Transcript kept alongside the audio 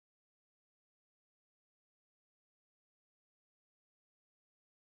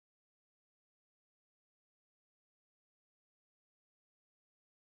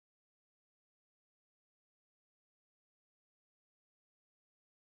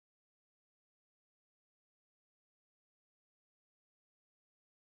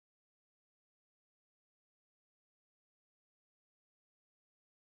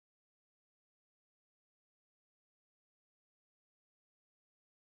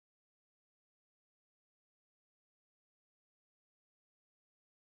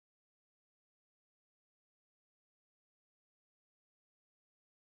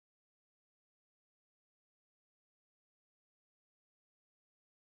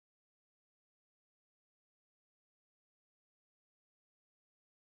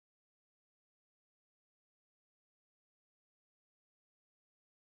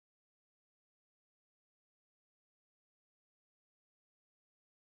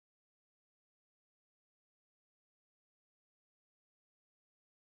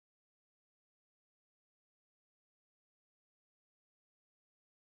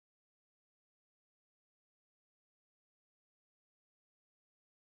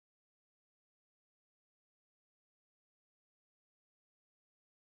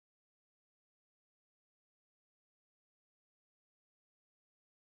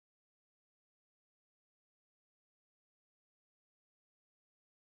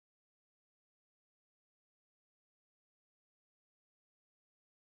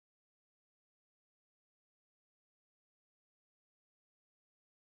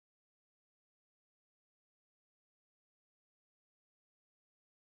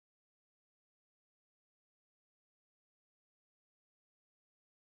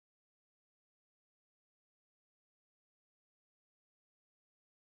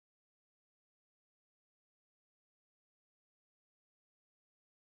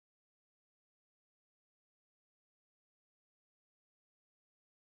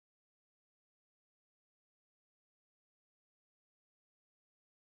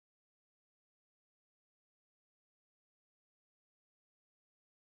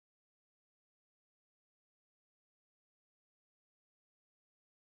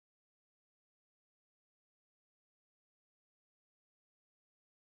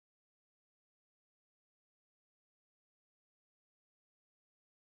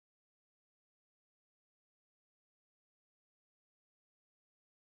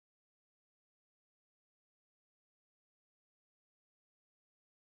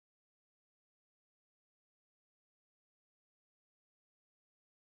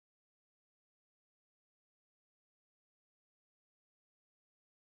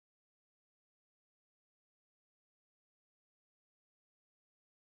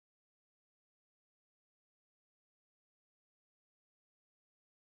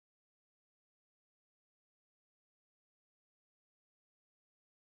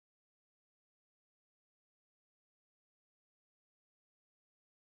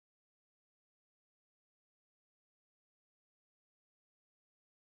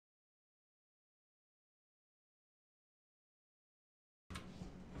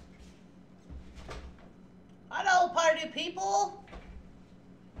party people.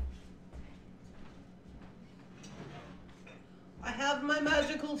 I have my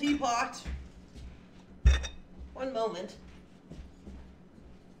magical teapot. One moment.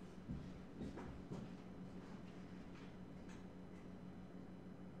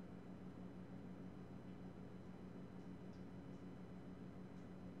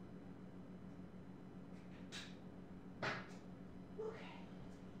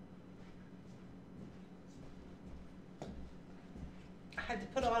 I had to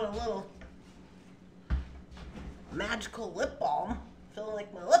put on a little magical lip balm. Feeling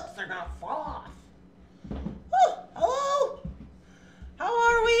like my lips are gonna fall off. Oh, hello. How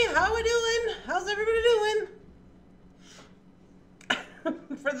are we? How are we doing? How's everybody doing?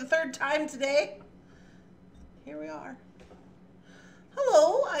 For the third time today. Here we are.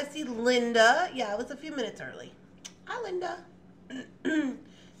 Hello, I see Linda. Yeah, it was a few minutes early. Hi, Linda.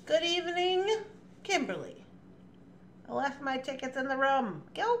 Good evening, Kimberly. I left my tickets in the room.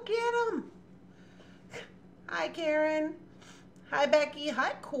 Go get them. Hi, Karen. Hi, Becky.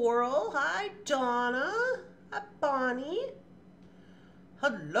 Hi, Coral. Hi, Donna. Hi, Bonnie.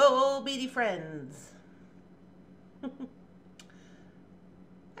 Hello, Beady friends. Hi,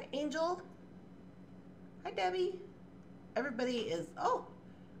 Angel. Hi, Debbie. Everybody is, oh,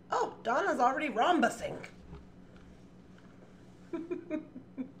 Donna's already rhombusing.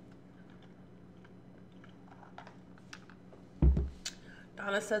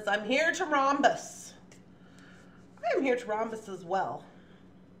 Donna says, I'm here to rhombus. I am here to rhombus as well.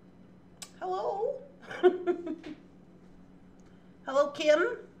 Hello. Hello,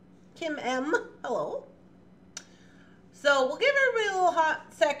 Kim. Kim M. Hello. So we'll give everybody a little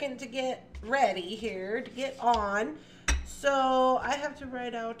hot second to get ready here, to get on. So I have to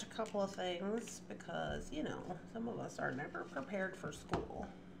write out a couple of things because, you know, some of us are never prepared for school.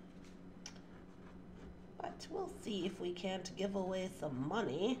 But we'll see if we can't give away some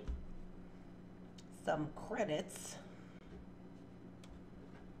money, some credits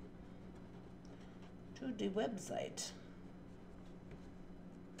to the website.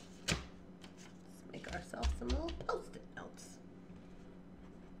 Let's make ourselves some little post-it notes.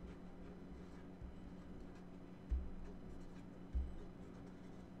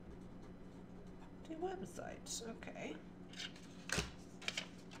 The website, okay.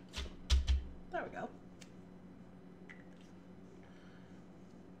 There we go.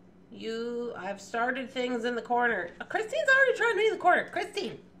 I've started things in the corner. Christine's already trying to be in the corner.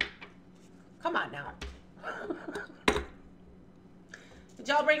 Christine, come on now. Did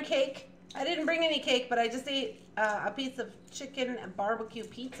y'all bring cake? I didn't bring any cake, but I just ate a piece of chicken and barbecue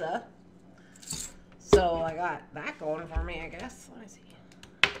pizza. So I got that going for me, I guess. Let me see.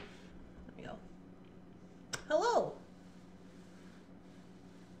 There we go. Hello.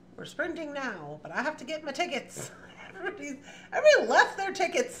 We're sprinting now, but I have to get my tickets. Everybody left their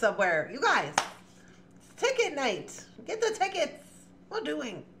tickets somewhere. You guys, it's ticket night. Get the tickets. What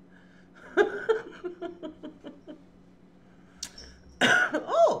doing?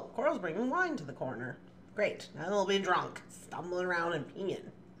 Oh, Coral's bringing wine to the corner. Great. Now they'll be drunk, stumbling around and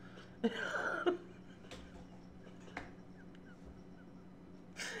peeing.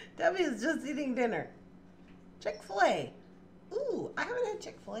 Debbie is just eating dinner. Chick-fil-A. Ooh, I haven't had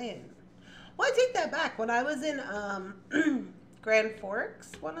Chick-fil-A in. Well, I take that back. When I was in Grand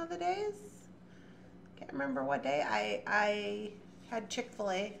Forks one of the days, can't remember what day, I had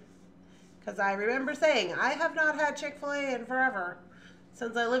Chick-fil-A. Because I remember saying, I have not had Chick-fil-A in forever.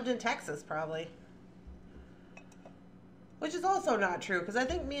 Since I lived in Texas, probably. Which is also not true, because I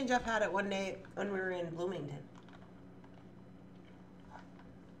think me and Jeff had it one day when we were in Bloomington.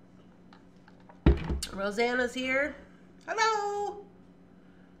 Rosanna's here. Hello.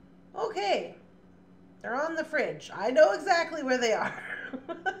 Okay. They're on the fridge. I know exactly where they are.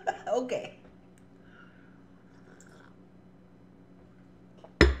 Okay.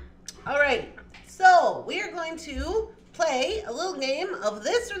 All right. So we are going to play a little game of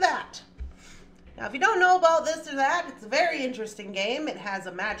this or that. Now, if you don't know about this or that, it's a very interesting game. It has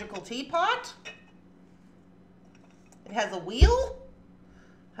a magical teapot. It has a wheel.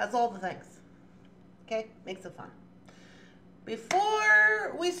 Has all the things. Okay? Makes it fun.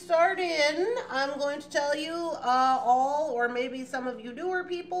 Before we start in, I'm going to tell you all, or maybe some of you newer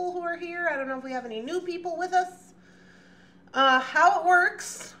people who are here, I don't know if we have any new people with us, how it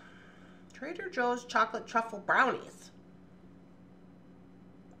works. Trader Joe's chocolate truffle brownies.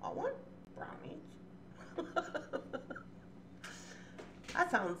 I want brownies.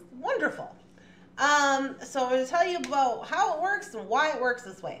 That sounds wonderful. So I'm going to tell you about how it works and why it works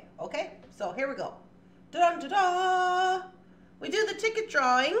this way. Okay? So here we go. Da-da-da-da! We do the ticket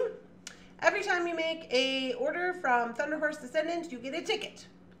drawing, Every time you make a order from Thunderhorse Descendant, you get a ticket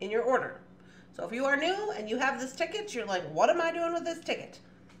in your order. So if you are new and you have this ticket, you're like, what am I doing with this ticket?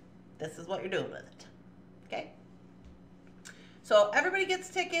 This is what you're doing with it. Okay? So everybody gets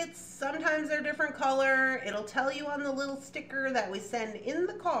tickets. Sometimes they're different color. It'll tell you on the little sticker that we send in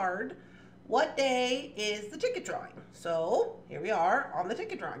the card what day is the ticket drawing. So here we are on the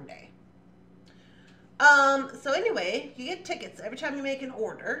ticket drawing day. So anyway, you get tickets every time you make an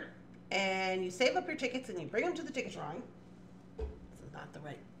order, and you save up your tickets and you bring them to the ticket drawing. This is not the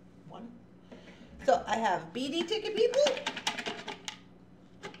right one. So I have Beady ticket people,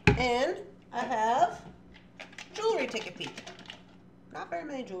 and I have jewelry ticket people. Not very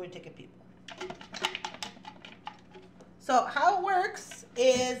many jewelry ticket people. So how it works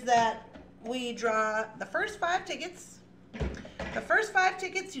is that we draw the first 5 tickets. The first 5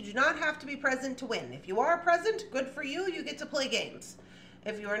 tickets, you do not have to be present to win. If you are present, good for you, you get to play games.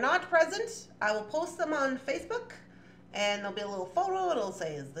 If you are not present, I will post them on Facebook, and there'll be a little photo. It'll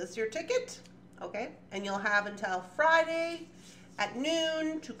say, is this your ticket? Okay, and you'll have until Friday at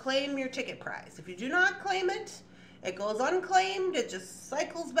noon to claim your ticket prize. If you do not claim it, it goes unclaimed. It just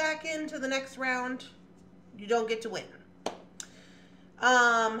cycles back into the next round. You don't get to win.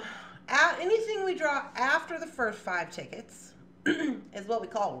 Anything we draw after the first 5 tickets is what we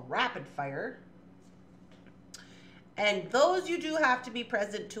call rapid fire. And those you do have to be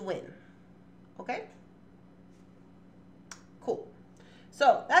present to win. Okay? Cool.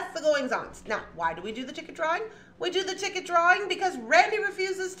 So that's the goings-ons. Now, why do we do the ticket drawing? We do the ticket drawing because Randee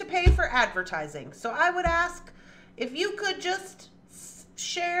refuses to pay for advertising. So I would ask if you could just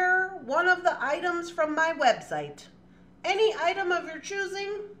share one of the items from my website, any item of your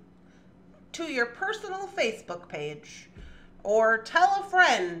choosing, to your personal Facebook page, or tell a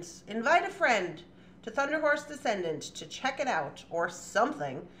friend, invite a friend to Thunderhorse Descendant to check it out or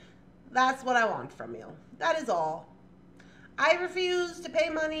something. That's what I want from you. That is all. I refuse to pay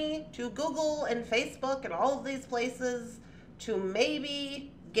money to Google and Facebook and all of these places to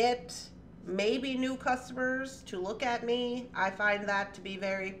maybe get new customers to look at me. I find that to be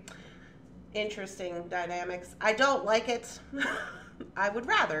very interesting dynamics. I don't like it. I would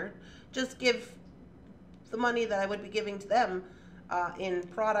rather just give the money that I would be giving to them in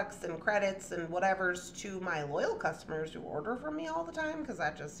products and credits and whatever's to my loyal customers who order from me all the time, because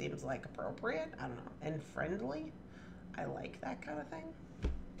that just seems like appropriate. I don't know. And friendly. I like that kind of thing.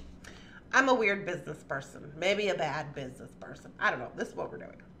 I'm a weird business person. Maybe a bad business person. I don't know. This is what we're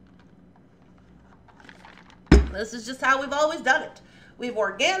doing. This is just how we've always done it. We've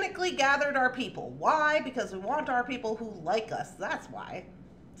organically gathered our people. Why? Because we want our people who like us. That's why.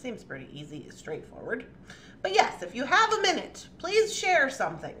 Seems pretty easy, straightforward. But yes, if you have a minute, please share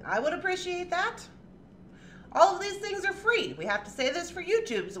something. I would appreciate that. All of these things are free. We have to say this for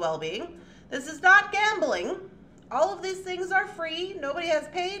YouTube's well-being. This is not gambling. All of these things are free. Nobody has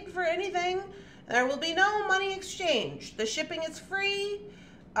paid for anything. There will be no money exchange. The shipping is free.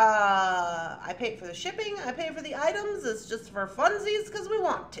 I paid for the shipping. I pay for the items. It's just for funsies because we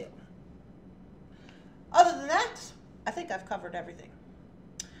want to. Other than that, I think I've covered everything.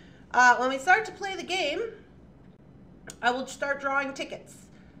 When we start to play the game, I will start drawing tickets.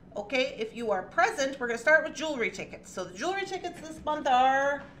 Okay, if you are present, we're going to start with jewelry tickets. So the jewelry tickets this month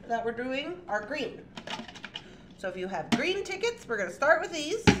that we're doing are green. So if you have green tickets, we're going to start with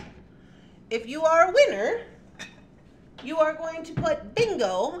these. If you are a winner, you are going to put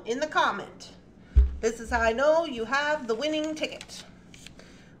bingo in the comment. This is how I know you have the winning ticket.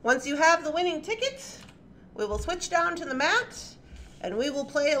 Once you have the winning ticket, we will switch down to the mat and we will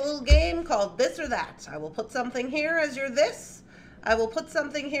play a little game called this or that. I will put something here as your this. I will put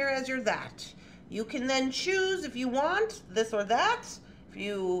something here as your that. You can then choose if you want this or that. If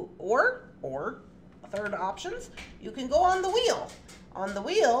you, or third options, you can go on the wheel. On the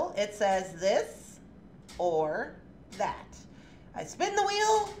wheel, it says this or that. I spin the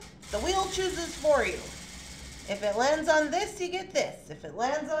wheel chooses for you. If it lands on this, you get this. If it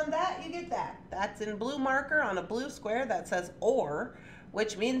lands on that, you get that. That's in blue marker on a blue square that says or,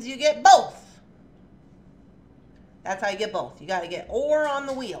 which means you get both. That's how you get both. You got to get or on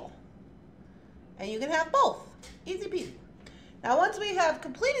the wheel. And you can have both. Easy peasy. Now, once we have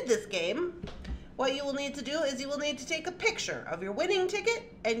completed this game, what you will need to do is you will need to take a picture of your winning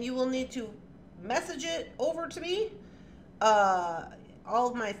ticket and you will need to message it over to me. All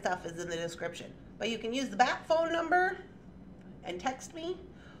of my stuff is in the description. But you can use the bat phone number and text me,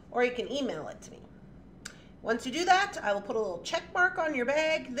 or you can email it to me. Once you do that, I will put a little check mark on your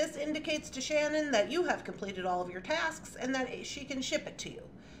bag. This indicates to Shannon that you have completed all of your tasks and that she can ship it to you.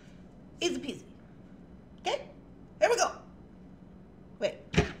 Easy peasy. Okay? Here we go. Wait.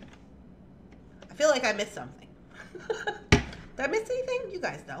 I feel like I missed something. Did I miss anything? You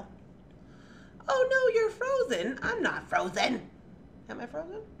guys know. Oh no, you're frozen. I'm not frozen. Am I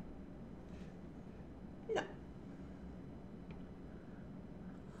frozen? No.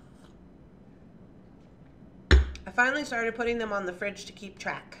 I finally started putting them on the fridge to keep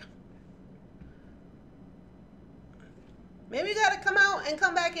track. Maybe you gotta come out and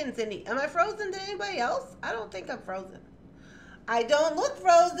come back in, Cindy. Am I frozen to anybody else? I don't think I'm frozen. I don't look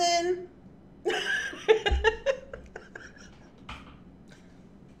frozen.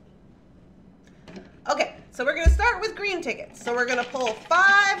 Okay, so we're gonna start with green tickets. So we're gonna pull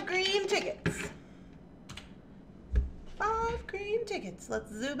 5 green tickets. 5 green tickets.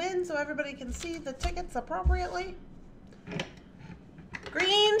 Let's zoom in so everybody can see the tickets appropriately.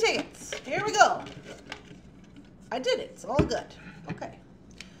 Green tickets. Here we go. I did it. It's all good. Okay.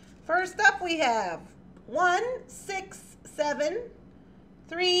 First up, we have 1, 6, 7,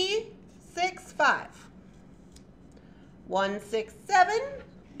 3, 6, 5. 1, 6, 7,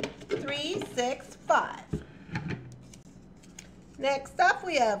 3, 6, 5. Next up,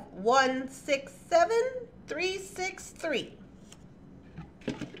 we have 1, 6, 7, 3, 6, 3.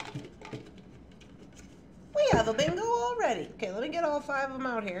 We have a bingo already. Okay, let me get all 5 of them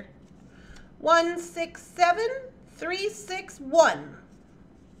out here. 1, 6, 7, 3, 6, 1.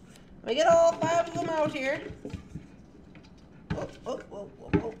 Let me get all 5 of them out here. Oh.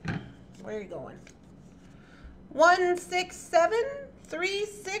 Where are you going? 1, 6, 7, 3,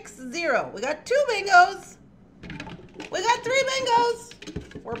 6, 0. We got 2 bingos. We got 3 bingos.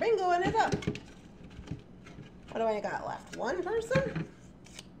 We're bingoing it up. What do I got left? 1 person?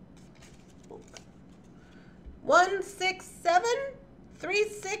 1, 6, 7, 3,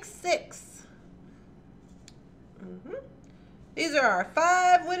 6, 6. These are our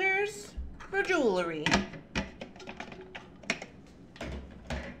 5 winners for jewelry.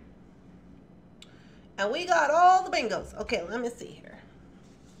 And we got all the bingos. Okay, let me see here.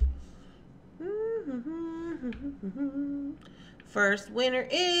 First winner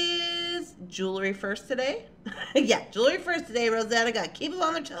is jewelry first today. Yeah, jewelry first today, Rosanna. Gotta keep them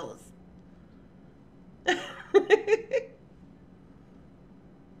on their toes.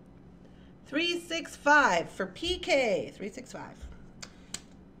 365 for PK. 365.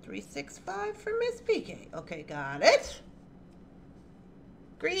 365 for Miss PK. Okay, got it.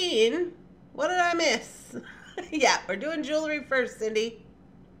 Green. What did I miss? Yeah, we're doing jewelry first, Cindy.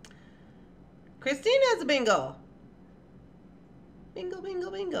 Christine has a bingo. Bingo,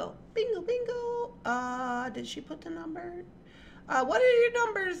 bingo, bingo. Bingo, bingo. Did she put the number? What are your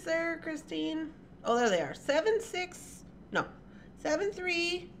numbers there, Christine? Oh, there they are. 7, 6. No. 7,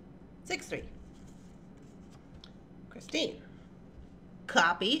 3. 6, 3. Christine.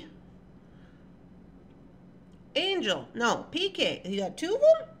 Copy. Angel. No, PK. You got 2 of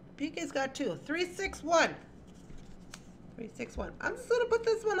them? PK's got 2. 3, 6, 1. 3, 6, 1. I'm just going to put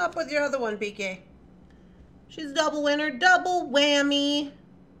this one up with your other one, PK. She's double winner. Double whammy.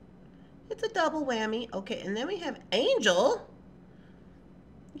 It's a double whammy. Okay, and then we have Angel.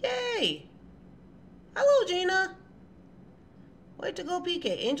 Yay. Hello, Gina. Way to go, PK.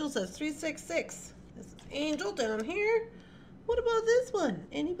 Angel says 366. This is Angel down here. What about this one?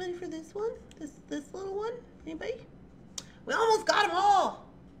 Anybody for this one? This little one? Anybody? We almost got them all.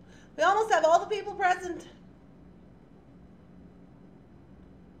 We almost have all the people present.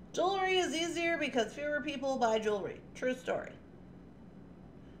 Jewelry is easier because fewer people buy jewelry. True story.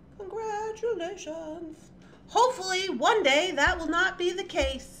 Congratulations. Hopefully, one day that will not be the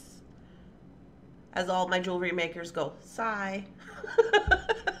case. As all my jewelry makers go, sigh.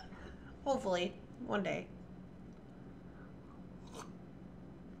 Hopefully, one day.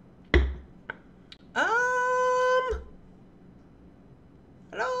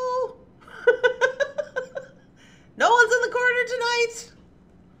 Hello? No one's in the corner tonight.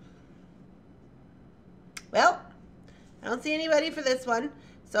 Well, I don't see anybody for this one.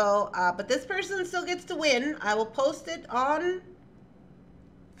 So, but this person still gets to win. I will post it on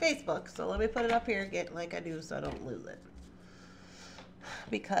Facebook. So let me put it up here again like I do so I don't lose it.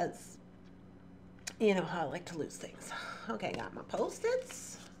 Because you know how I like to lose things. Okay, got my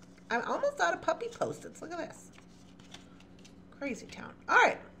Post-its. I'm almost out of puppy Post-its. Look at this. Crazy town. All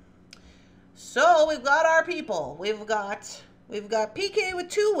right. So we've got our people. We've got PK with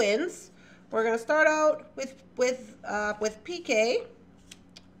 2 wins. We're gonna start out with PK.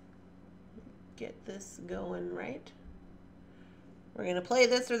 Get this going right. We're gonna play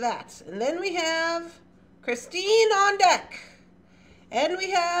this or that, and then we have Christine on deck, and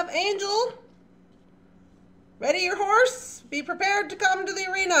we have Angel. Ready your horse. Be prepared to come to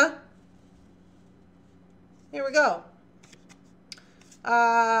the arena. Here we go.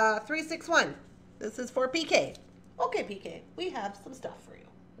 3, 6, 1. This is for PK. Okay, PK, we have some stuff for you.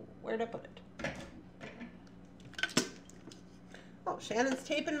 Where'd I put it? Oh, Shannon's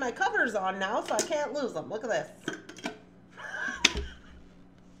taping my covers on now, so I can't lose them. Look at this.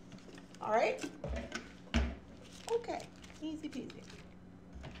 All right. Okay, easy peasy.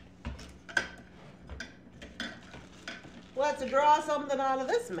 Let's draw something out of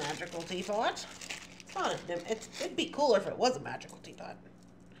this magical teapot. It'd be cooler if it was a magical teapot.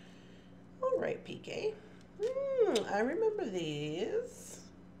 All right, PK. I remember these.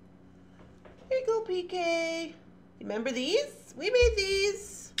 Here you go, PK. Remember these? We made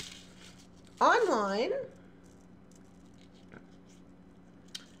these online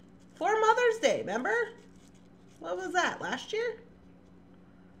for Mother's Day, remember? What was that, last year?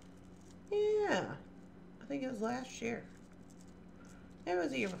 Yeah, I think it was last year. Maybe it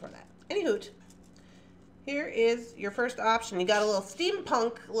was the year before that. Anywho, here is your first option. You got a little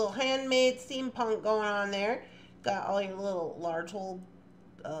steampunk, little handmade steampunk going on there. Got all your little large hole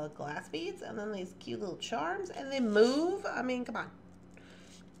glass beads, and then these cute little charms, and they move. I mean, come on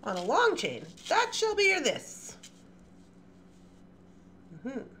a long chain. That shall be your this.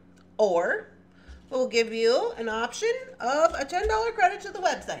 Or we'll give you an option of a $10 credit to the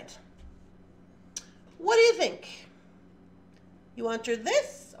website. What do you think? You want your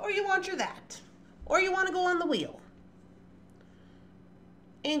this, or you want your that, or you want to go on the wheel?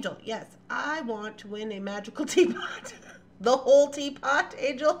 Angel, yes, I want to win a magical teapot. The whole teapot,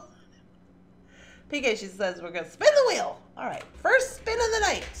 Angel. PK, she says we're going to spin the wheel. All right, first spin of the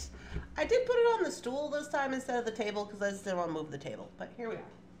night. I did put it on the stool this time instead of the table because I just didn't want to move the table. But here we are.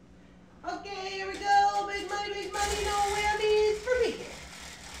 Okay, here we go. Big money, no whammies for PK.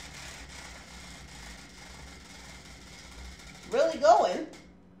 Really going.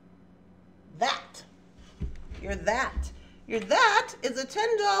 That. Your that. Your that is a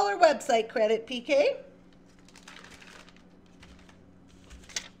 $10 website credit, PK.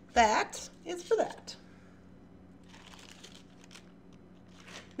 That is for that.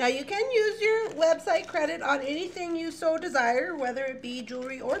 Now you can use your website credit on anything you so desire, whether it be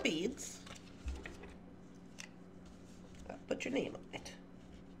jewelry or beads. Put your name on it.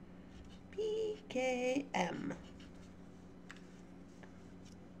 PKM.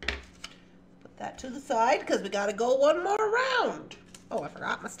 Put that to the side because we got to go one more round. Oh, I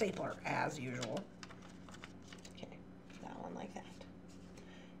forgot my stapler as usual. Okay, that one like that.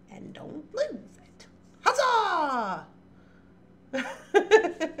 And don't lose it. Huzzah!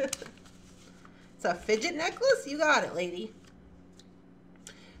 It's a fidget necklace? You got it, lady.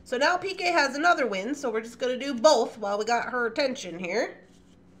 So now PK has another win, so we're just going to do both while we got her attention here.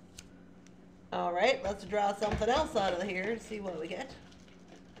 All right, let's draw something else out of here and see what we get.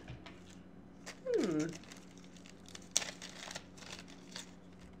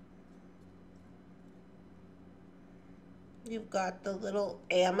 You've got the little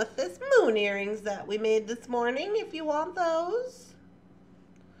amethyst moon earrings that we made this morning, if you want those.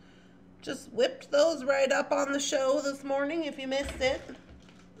 Just whipped those right up on the show this morning if you missed it.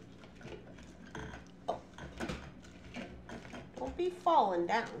 Oh. Don't be falling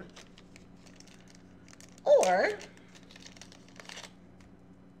down. Or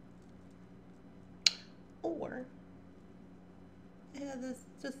yeah, this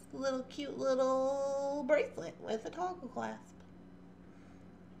just little cute little bracelet with a toggle clasp.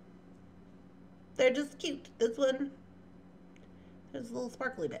 They're just cute. This one has little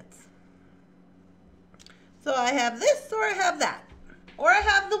sparkly bits. So I have this, or I have that, or I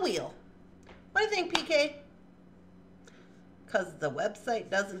have the wheel. What do you think, PK? Because the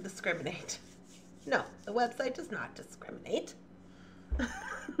website doesn't discriminate. No, the website does not discriminate.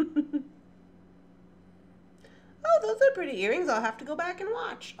 Oh, those are pretty earrings. I'll have to go back and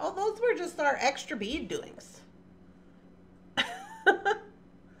watch. Oh, those were just our extra bead doings.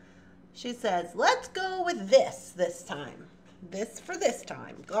 She says, let's go with this time. This for this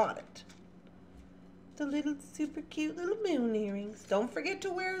time. Got it. The little super cute little moon earrings. Don't forget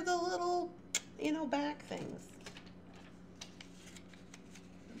to wear the little, back things.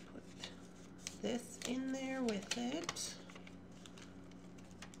 Put this in there with it.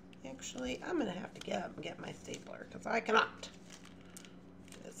 Actually, I'm going to have to get up and get my stapler because I cannot.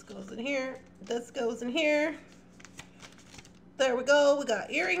 This goes in here. This goes in here. There we go. We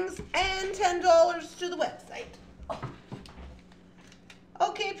got earrings and $10 to the website.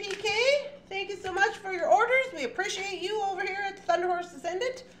 Okay, PK. Thank you so much for your orders. We appreciate you over here at the Thunderhorse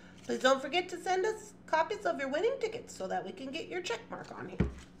Descendant. Please don't forget to send us copies of your winning tickets so that we can get your check mark on here.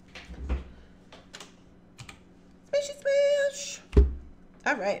 Smashy smash.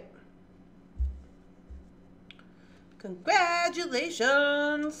 All right.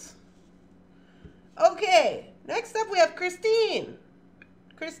 Congratulations. Okay, next up we have Christine.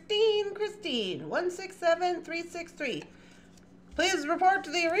 Christine, 167363. Please report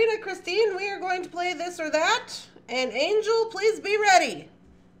to the arena, Christine. We are going to play this or that. And Angel, please be ready.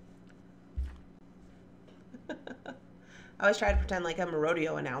 I always try to pretend like I'm a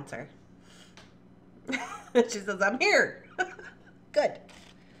rodeo announcer. She says, I'm here. Good.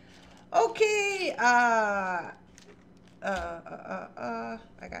 Okay, I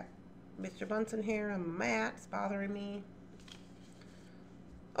got Mr. Bunsen here on my mat. It's bothering me.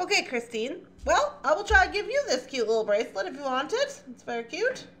 Okay, Christine. Well, I will try to give you this cute little bracelet if you want it. It's very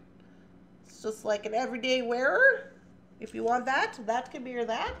cute. It's just like an everyday wearer. If you want that, that can be your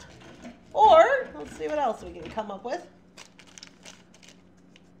that. Or, let's see what else we can come up with.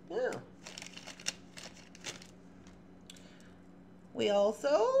 Yeah. We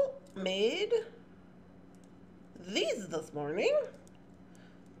also made these this morning.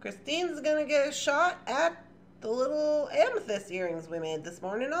 Christine's gonna get a shot at the little amethyst earrings we made this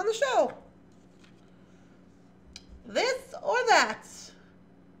morning on the show. This or that.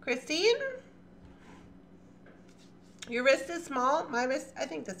 Christine, your wrist is small. My wrist, I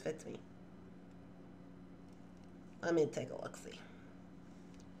think this fits me. Let me take a look-see.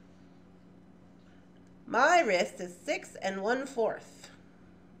 My wrist is 6 1/4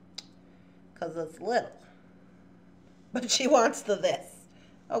 because it's little. But she wants this.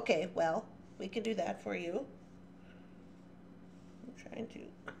 Okay, well, we can do that for you. I'm trying to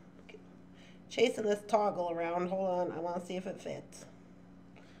chasing this toggle around. Hold on, I want to see if it fits.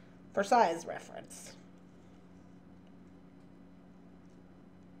 For size reference.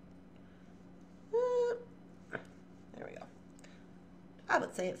 There we go. I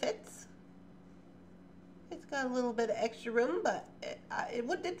would say it fits. It's got a little bit of extra room, but it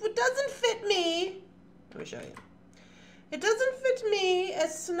doesn't fit me. Let me show you. It doesn't fit me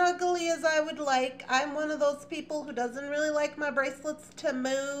as snuggly as I would like. I'm one of those people who doesn't really like my bracelets to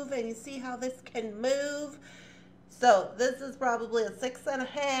move, and you see how this can move. So this is probably a 6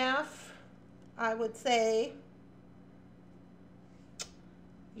 1/2, I would say.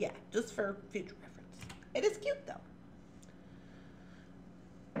 Yeah, just for future reference. It is cute though.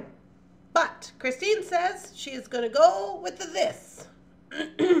 But Christine says she is going to go with this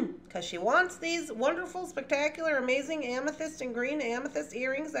because she wants these wonderful, spectacular, amazing amethyst and green amethyst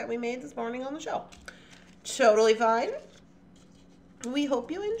earrings that we made this morning on the show. Totally fine. We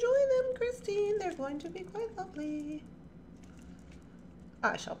hope you enjoy them, Christine. They're going to be quite lovely.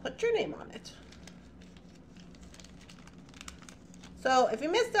 I shall put your name on it. So if you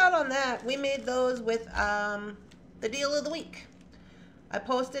missed out on that, we made those with the deal of the week. I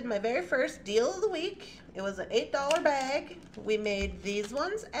posted my very first deal of the week. It was an $8 bag. We made these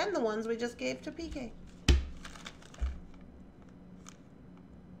ones and the ones we just gave to PK.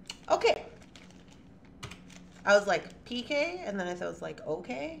 Okay. I was like, PK? And then I thought it was like,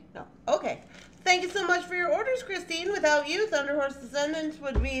 okay? No, okay. Thank you so much for your orders, Christine. Without you, Thunderhorse Descendant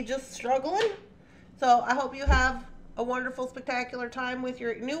would be just struggling. So I hope you have a wonderful, spectacular time with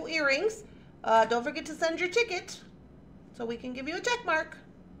your new earrings. Don't forget to send your ticket so we can give you a check mark.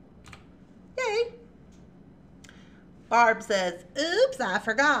 Yay. Barb says, oops, I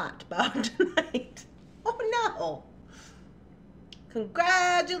forgot about tonight. Oh no.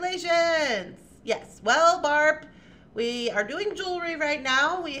 Congratulations. Yes, well, Barb, we are doing jewelry right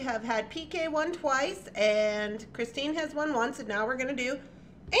now. We have had PK one twice and Christine has one once, and now we're going to do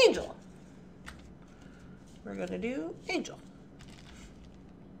Angel. We're going to do Angel.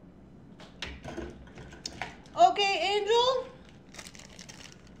 Okay, Angel.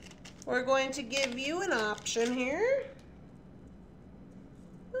 We're going to give you an option here.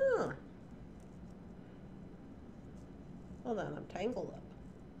 Oh. Hold on, I'm tangled up.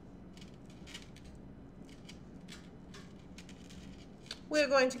 We're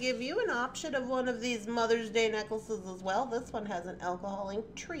going to give you an option of one of these Mother's Day necklaces as well. This one has an alcohol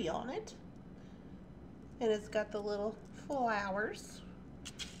ink tree on it. And it's got the little flowers.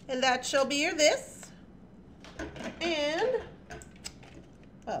 And that shall be your this. And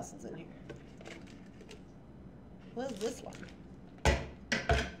what else is in here? What is this one?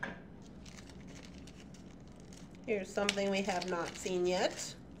 Here's something we have not seen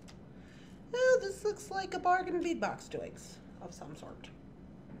yet. Oh, this looks like a bargain bead box doings of some sort.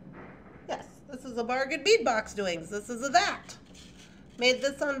 Yes, this is a bargain bead box doings. This is a that. Made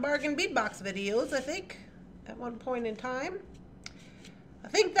this on bargain bead box videos, I think, at one point in time. I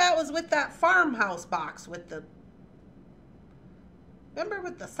think that was with that farmhouse box with the, remember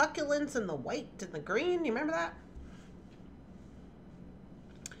with the succulents and the white and the green? You remember that?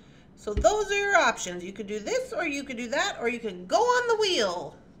 So those are your options. You could do this, or you could do that, or you could go on the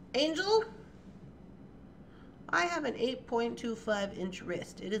wheel. Angel, I have an 8.25 inch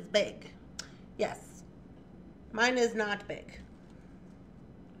wrist. It is big. Yes. Mine is not big.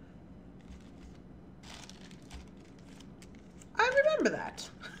 I remember that.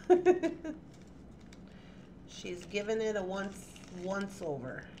 She's giving it a once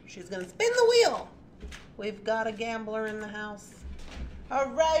over. She's gonna spin the wheel. We've got a gambler in the house. All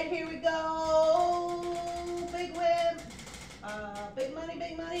right, here we go. Big win. Big money,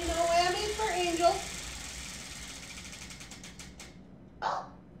 big money. No whammies for Angel. Oh,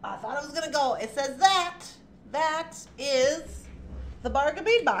 I thought it was gonna go. It says that. That is the Bargain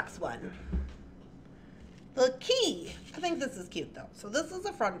Bead Box one. The key. I think this is cute though. So this is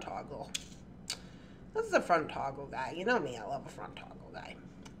a front toggle. This is a front toggle guy. You know me, I love a front toggle guy.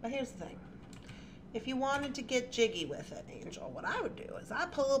 But here's the thing. If you wanted to get jiggy with it, Angel, what I would do is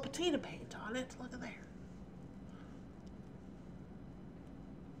I'd put a little patina paint on it. Look at there.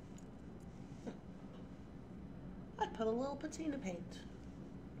 I'd put a little patina paint.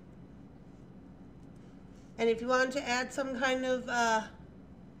 And if you wanted to add some kind of, I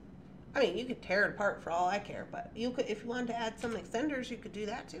mean, you could tear it apart for all I care, but you could, if you wanted to add some extenders, you could do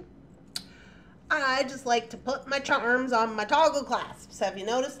that too. I just like to put my charms on my toggle clasps. Have you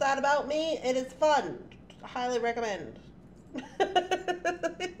noticed that about me? It is fun. I highly recommend. Highly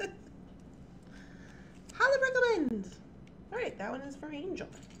recommend. All right, that one is for Angel.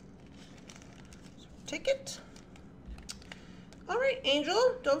 Ticket. All right,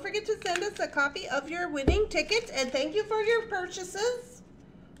 Angel, don't forget to send us a copy of your winning ticket, and thank you for your purchases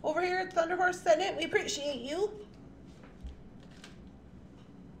over here at Thunderhorse Descendant. We appreciate you.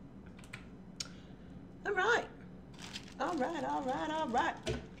 All right. All right, all right, all right.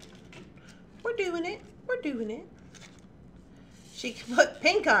 We're doing it. We're doing it. She can put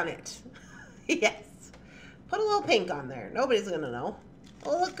pink on it. Yes. Put a little pink on there. Nobody's going to know.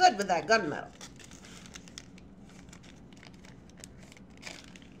 It'll look good with that gunmetal.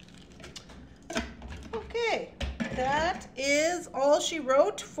 Okay. That is all she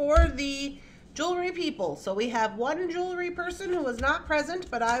wrote for the jewelry people. So we have one jewelry person who was not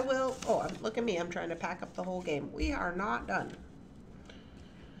present, but I will, oh, look at me, I'm trying to pack up the whole game. We are not done.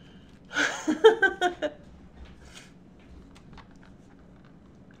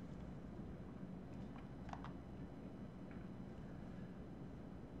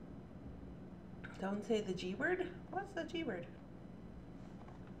 Don't say the G word? What's the G word?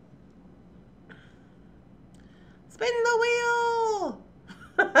 Spin the wheel!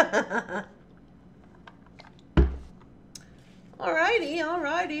 Alrighty,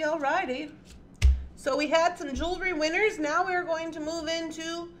 alrighty, alrighty. So we had some jewelry winners. Now we're going to move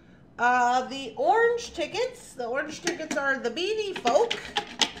into the orange tickets. The orange tickets are the Beady folk.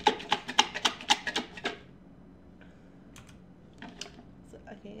 So,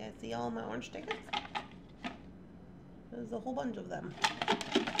 okay, you guys see all my orange tickets? There's a whole bunch of them.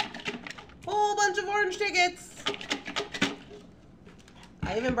 Whole bunch of orange tickets.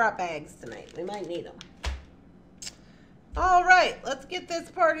 I even brought bags tonight. We might need them. All right, let's get this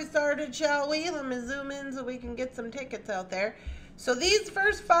party started, shall we? Let me zoom in so we can get some tickets out there. So these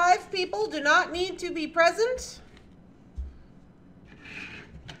first 5 people do not need to be present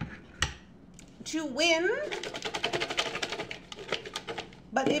to win.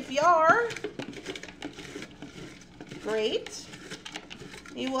 But if you are, great.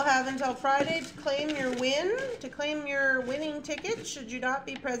 You will have until Friday to claim your win, to claim your winning ticket should you not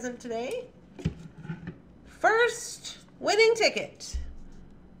be present today. First winning ticket,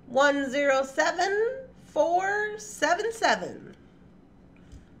 107477.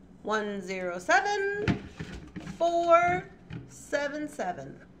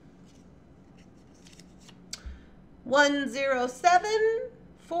 107477.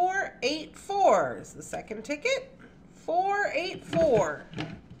 107484 is the second ticket. 484.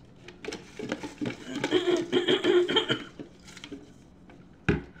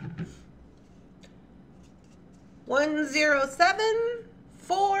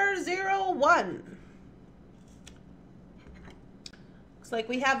 107401. Looks like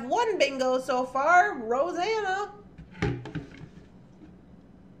we have one bingo so far, Rosanna.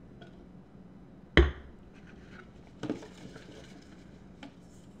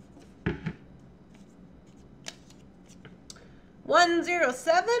 One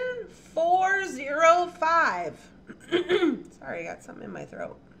 107405. Sorry, I got something in my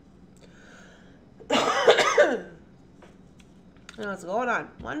throat. What's going on?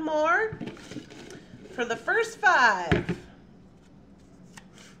 One more for the first 5.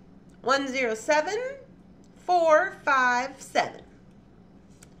 107457.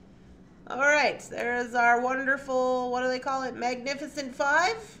 All right, there is our wonderful, what do they call it? Magnificent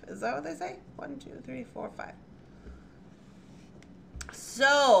 5? Is that what they say? 1, 2, 3, 4, 5.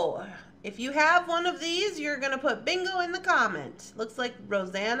 So, if you have one of these, you're going to put bingo in the comment. Looks like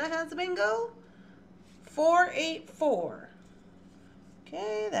Rosanna has a bingo. 484.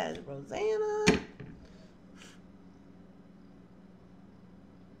 Okay, that is Rosanna.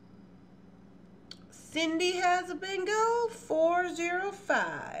 Cindy has a bingo.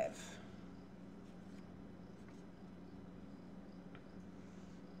 405.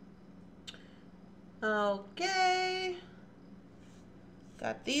 Okay.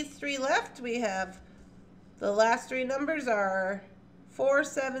 Got these three left. We have the last three numbers are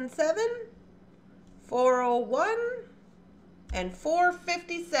 477, 401, and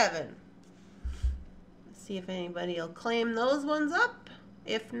 457. Let's see if anybody will claim those ones up.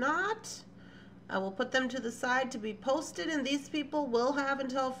 If not, I will put them to the side to be posted, and these people will have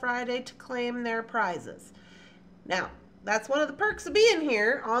until Friday to claim their prizes. Now, that's one of the perks of being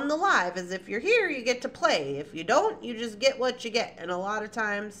here on the live, is if you're here, you get to play. If you don't, you just get what you get. And a lot of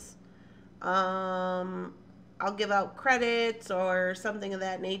times, I'll give out credits or something of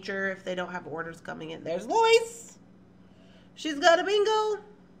that nature if they don't have orders coming in. There's Lois. She's got a bingo.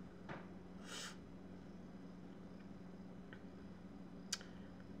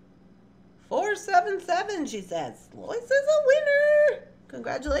 $477, she says. Lois is a winner.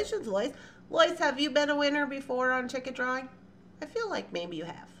 Congratulations, Lois. Lois, have you been a winner before on ticket drawing? I feel like maybe you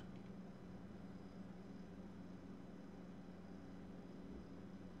have.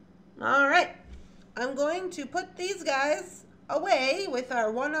 All right. I'm going to put these guys away with our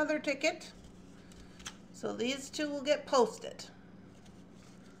one other ticket. So these two will get posted.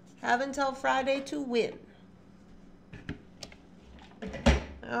 Have until Friday to win.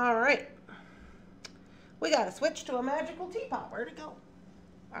 All right. We got to switch to a magical teapot. Where'd it go?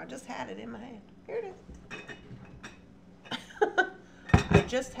 I just had it in my hand. Here it is. I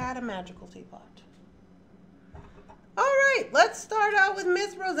just had a magical teapot. All right, let's start out with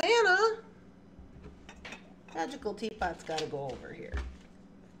Miss Rosanna. Magical teapot's got to go over here.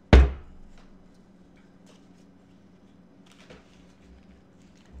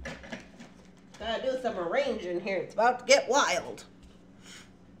 Gotta do some arranging here. It's about to get wild.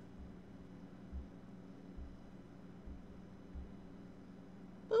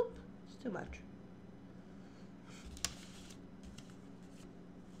 Oop, it's too much.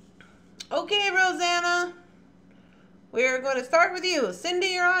 Okay, Rosanna. We're going to start with you. Cindy,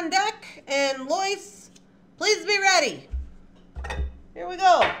 you're on deck. And Lois, please be ready. Here we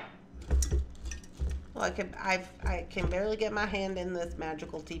go. Well, I can barely get my hand in this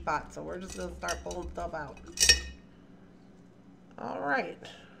magical teapot, so we're just going to start pulling stuff out. All right.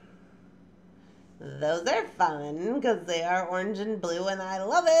 Those are fun because they are orange and blue, and I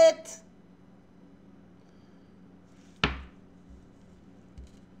love it.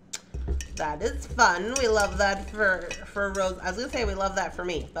 That is fun. We love that for Rose. I was going to say we love that for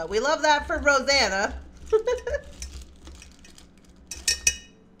me, but we love that for Rosanna.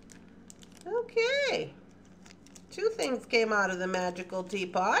 Okay. Two things came out of the magical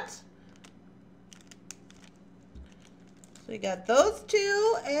teapot. So we got those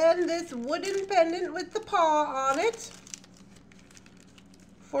two and this wooden pendant with the paw on it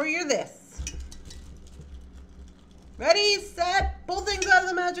for your this. Ready, set, pull things out of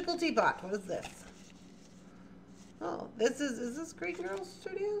the magical teapot. What is this? Oh, is this Green Girls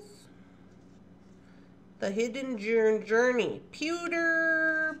Studios? The Hidden Journey.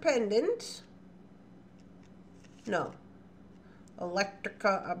 Pewter pendant. No.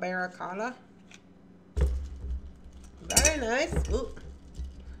 Electrica Americana. Very nice. Ooh.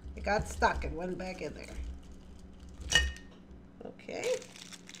 It got stuck and went back in there. Okay.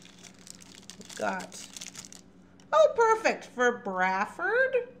 We've got... Oh, perfect for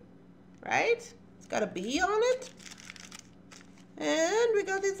Bradford, right? It's got a bee on it. And we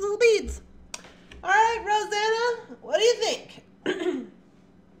got these little beads. All right, Rosanna, what do you think?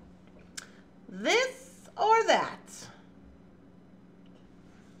 This or that?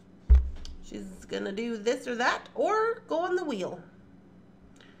 She's gonna do this or that, or go on the wheel.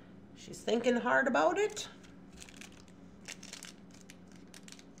 She's thinking hard about it.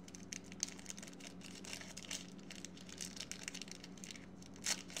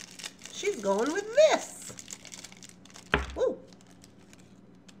 She's going with this. Ooh.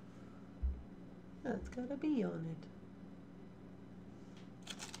 That's got a bee on it.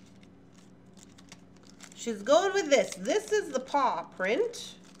 She's going with this. This is the paw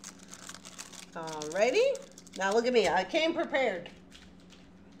print. Alrighty. Now look at me. I came prepared.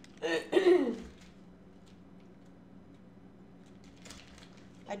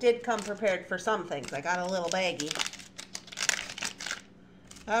 I did come prepared for some things. I got a little baggie.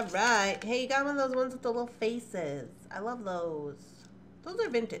 All right. Hey, you got one of those ones with the little faces. I love those. Those are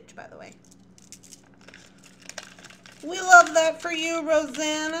vintage, by the way. We love that for you,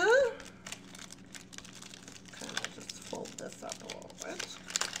 Rosanna. Kind of just fold this up a little bit.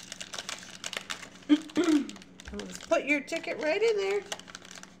 And just put your ticket right in there.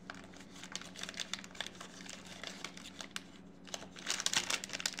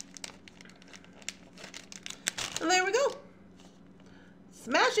 And there we go.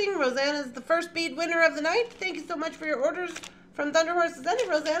 Smashing! Rosanna's the first bead winner of the night. Thank you so much for your orders from Thunderhorse Descendant,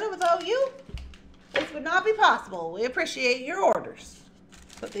 Rosanna. Without you, this would not be possible. We appreciate your orders.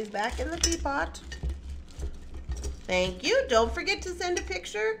 Put these back in the teapot. Thank you. Don't forget to send a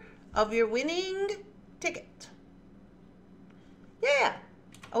picture of your winning ticket. Yeah.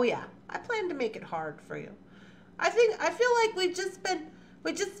 Oh yeah. I plan to make it hard for you. I feel like we've just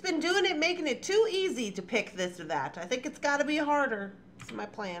been doing it, making it too easy to pick this or that. I think it's got to be harder. That's my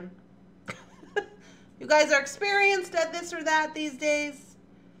plan. You guys are experienced at this or that these days.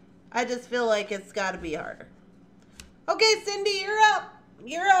 I just feel like it's got to be harder. Okay, Cindy, you're up.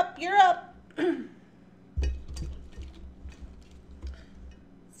 You're up. You're up.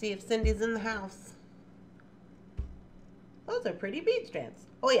 See if Cindy's in the house. Those are pretty bead strands.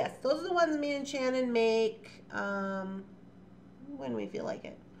 Oh, yes. Those are the ones me and Shannon make when we feel like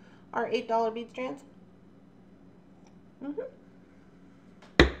it. Our $8 bead strands.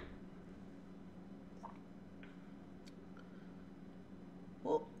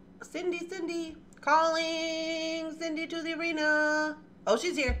 Oh, Cindy. Calling Cindy to the arena. Oh,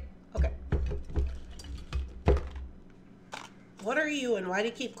 she's here. Okay. What are you and why do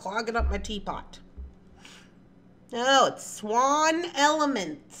you keep clogging up my teapot? No, it's Swan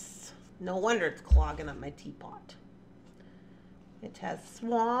Elements. No wonder it's clogging up my teapot. It has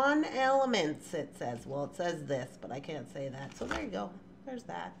Swan Elements, it says. Well, it says this, but I can't say that. So there you go. There's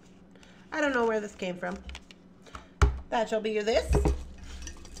that. I don't know where this came from. That shall be your this.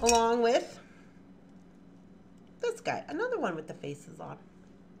 Along with this guy. Another one with the faces on.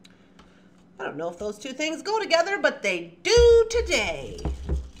 I don't know if those two things go together, but they do today.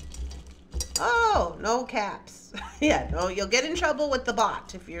 Oh, no caps. Yeah, no, you'll get in trouble with the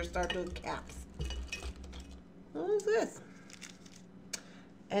bot if you start doing caps. What is this?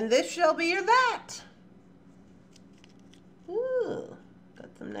 And this shall be your that. Ooh,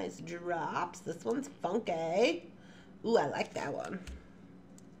 got some nice drops. This one's funky. Ooh, I like that one.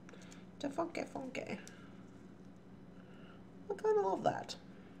 It's funky. I kind of love that.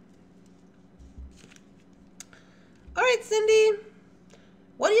 All right, Cindy.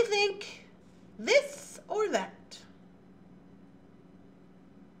 What do you think? This or that?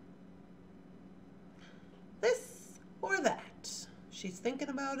 This or that? She's thinking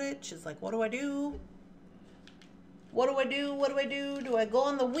about it. She's like, what do I do? What do I do? What do I do? Do I go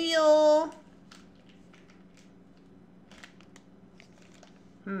on the wheel?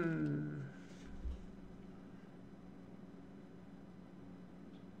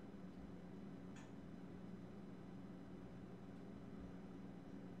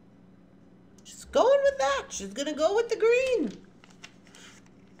 She's going with that. She's going to go with the green.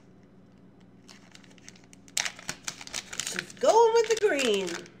 She's going with the green.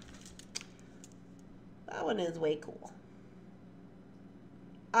 That one is way cool.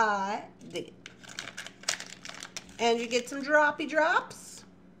 I dig it. And you get some droppy drops.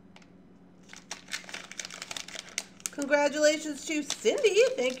 Congratulations to Cindy.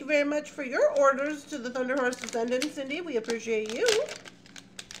 Thank you very much for your orders to the Thunderhorse Descendant, Cindy. We appreciate you.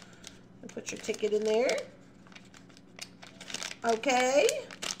 Put your ticket in there. Okay.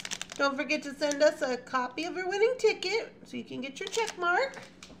 Don't forget to send us a copy of your winning ticket so you can get your check mark.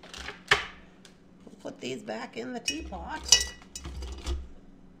 We'll put these back in the teapot.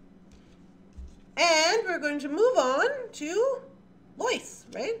 And we're going to move on to Lois,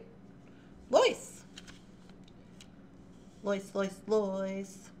 right? Lois. Lois. What's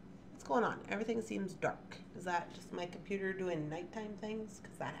going on? Everything seems dark. Is that just my computer doing nighttime things?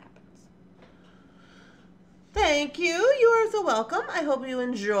 Because that happens. Thank you. You are so welcome. I hope you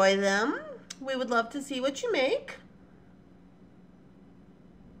enjoy them. We would love to see what you make.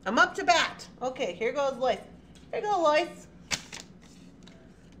 I'm up to bat. Okay, here goes Lois. Here you go, Lois.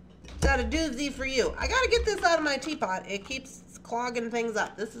 Got a doozy for you. I gotta get this out of my teapot. It keeps clogging things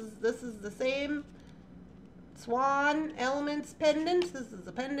up. This is the same Swan Elements pendant. This is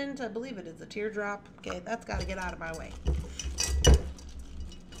a pendant. I believe it is a teardrop. Okay, that's got to get out of my way.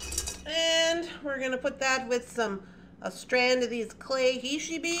 And we're going to put that with a strand of these clay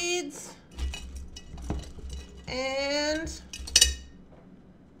Heishi beads. And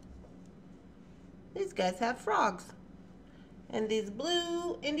these guys have frogs. And these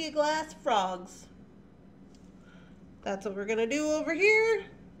blue India glass frogs. That's what we're gonna do over here.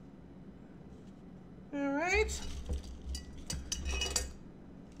 All right.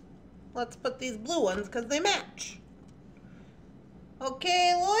 Let's put these blue ones because they match.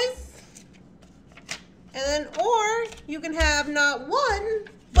 Okay, Lois. And then, or you can have not one,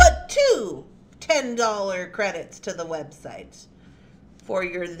 but two $10 credits to the website for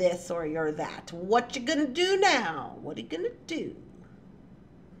your this or your that. What you gonna do now? What are you gonna do?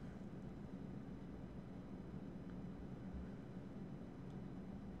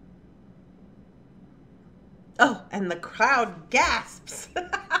 Oh, and the crowd gasps.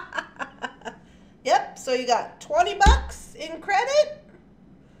 Yep, so you got 20 bucks in credit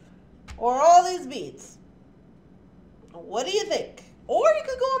or all these beads. What do you think? Or you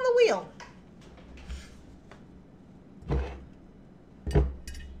could go on the wheel.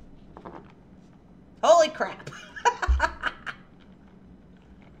 Holy crap.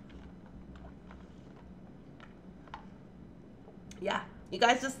 Yeah, you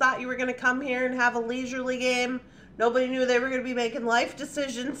guys just thought you were going to come here and have a leisurely game. Nobody knew they were going to be making life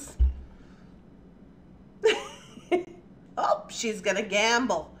decisions. Oh, she's going to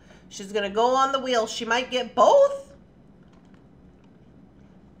gamble. She's going to go on the wheel. She might get both.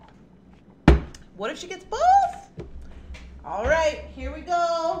 What if she gets both? All right, here we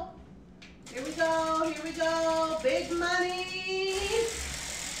go. Here we go. Here we go. Big money.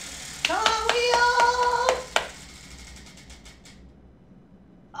 Come on, wheel.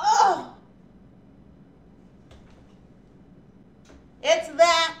 Oh. It's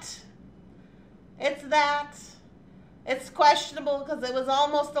that. It's that. It's questionable because it was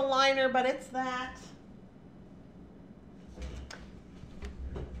almost a liner, but it's that.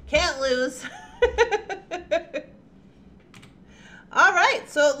 Can't lose. All right,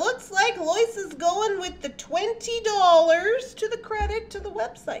 so it looks like Lois is going with the $20 to the credit to the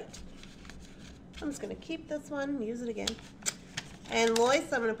website. I'm just going to keep this one, use it again. And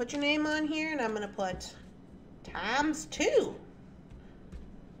Lois, I'm going to put your name on here, and I'm going to put ×2.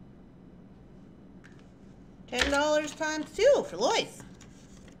 $10 ×2 for Lois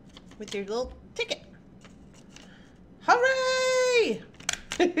with your little ticket. Hooray!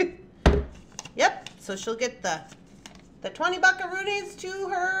 Yep, so she'll get the 20 buckaroonies to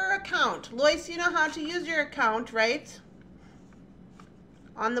her account. Lois, you know how to use your account, right?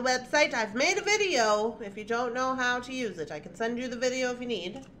 On the website, I've made a video if you don't know how to use it. I can send you the video if you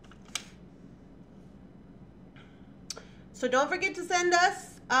need. So don't forget to send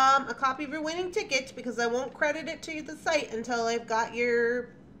us a copy of your winning ticket because I won't credit it to the site until I've got your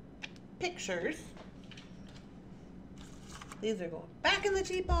pictures. These are going back in the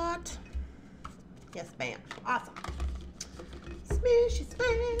teapot. Yes, bam. Awesome. Smishy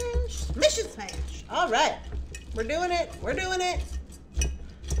smash. Smishy smash. All right. We're doing it. We're doing it.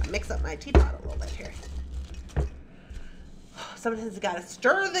 I'll mix up my teapot a little bit here. Sometimes you got to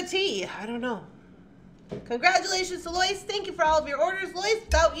stir the tea. I don't know. Congratulations to Lois. Thank you for all of your orders, Lois.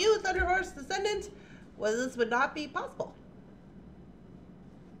 Without you, Thunderhorse Descendant, this would not be possible.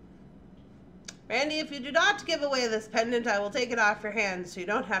 Randee, if you do not give away this pendant, I will take it off your hands so you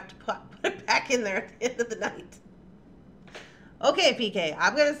don't have to put it back in there at the end of the night. Okay, PK.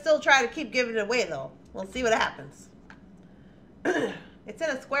 I'm going to still try to keep giving it away, though. We'll see what happens. It's in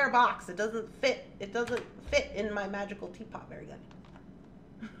a square box. It doesn't fit. It doesn't fit in my magical teapot very good.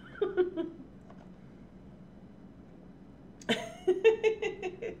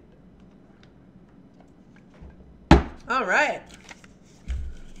 All right.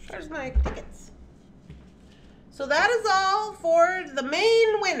 There's my tickets. So that is all for the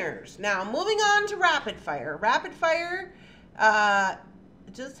main winners. Now, moving on to rapid fire. Rapid fire,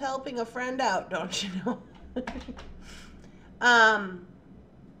 just helping a friend out, don't you know?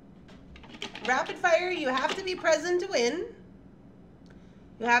 Rapid fire, you have to be present to win.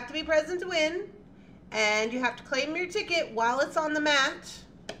 You have to be present to win. And you have to claim your ticket while it's on the mat.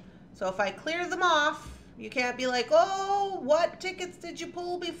 So if I clear them off, you can't be like, oh, what tickets did you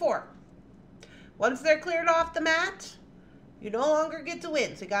pull before? Once they're cleared off the mat, you no longer get to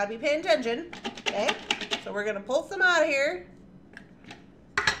win. So you got to be paying attention. Okay? So we're going to pull some out of here.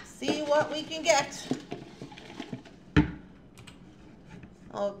 See what we can get.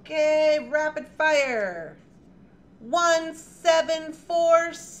 Okay, rapid fire.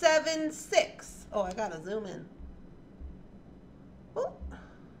 17476. Oh, I gotta zoom in. Oh.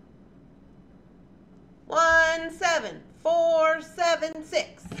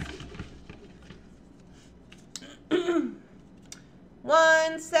 17476.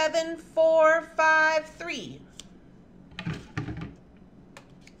 17453.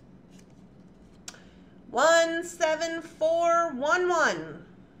 17411.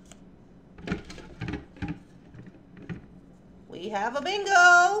 have a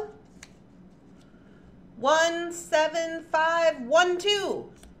bingo. 17512.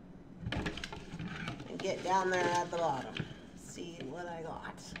 And get down there at the bottom. See what I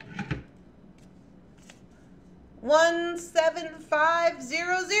got.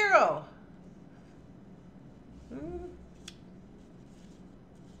 17500.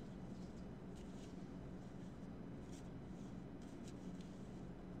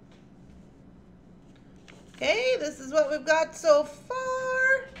 Okay, this is what we've got so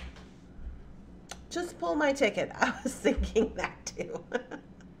far. Just pull my ticket. I was thinking that too.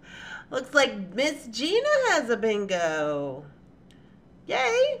 Looks like Miss Gina has a bingo.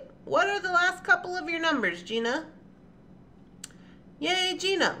 Yay! What are the last couple of your numbers, Gina? Yay,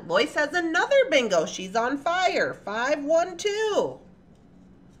 Gina. Lois has another bingo. She's on fire. 512.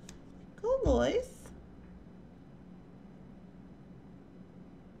 Go, Lois.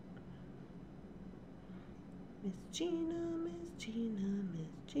 Miss Gina, Miss Gina, Miss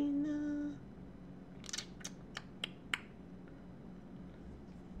Gina.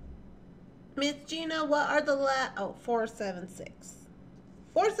 Miss Gina, what are the last? Oh, 476.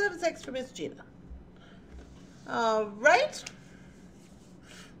 476 for Miss Gina. All right.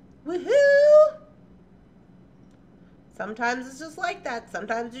 Woohoo! Sometimes it's just like that.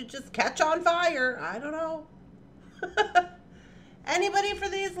 Sometimes you just catch on fire. I don't know. Anybody for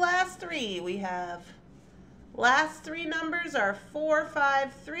these last three? We have last three numbers are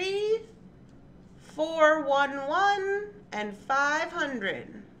 453, 411, and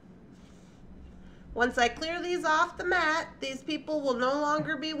 500. Once I clear these off the mat, these people will no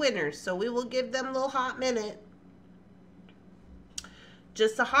longer be winners. So we will give them a little hot minute.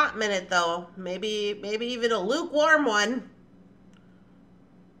 Just a hot minute though. Maybe even a lukewarm one.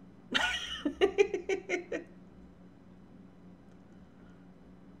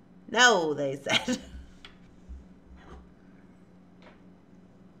 No, they said.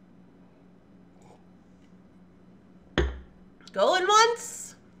 Going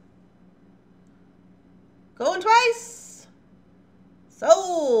once. Going twice.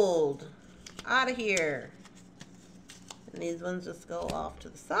 Sold. Out of here. And these ones just go off to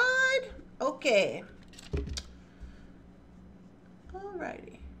the side. Okay.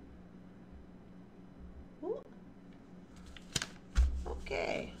 Alrighty. Ooh.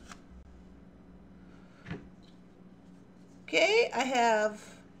 Okay. Okay, I have,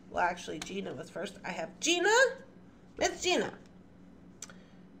 well actually Gina was first. I have Gina. Miss Gina.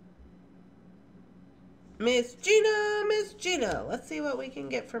 Miss Gina, Miss Gina. Let's see what we can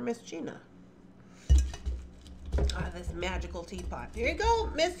get for Miss Gina. Ah, this magical teapot. Here you go,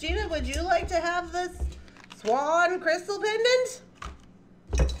 Miss Gina. Would you like to have this swan crystal pendant?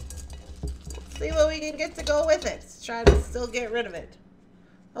 Let's see what we can get to go with it. Let's try to still get rid of it.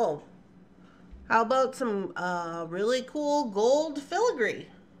 Oh, how about some really cool gold filigree?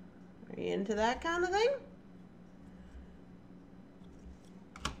 Are you into that kind of thing?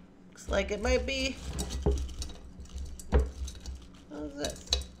 Looks like it might be. What's this?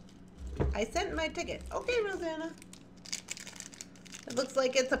 I sent my ticket. Okay, Rosanna. It looks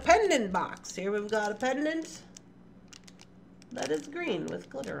like it's a pendant box. Here we've got a pendant that is green with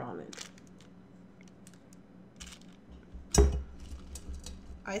glitter on it.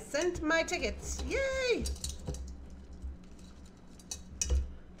 I sent my tickets. Yay!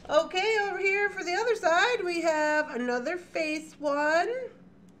 Okay, over here for the other side, we have another face one.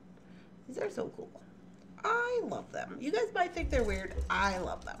 These are so cool. I love them. You guys might think they're weird. I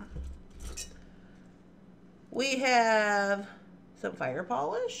love them. We have some fire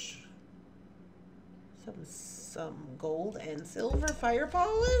polish, some gold and silver fire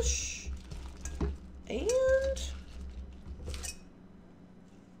polish, and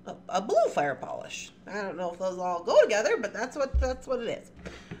a blue fire polish. I don't know if those all go together, but that's what it is.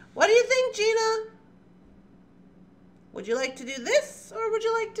 What do you think, Gina? Would you like to do this or would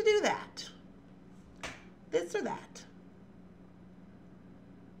you like to do that? This or that?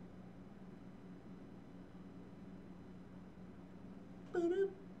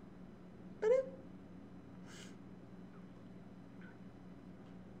 Ba-doop, ba-doop.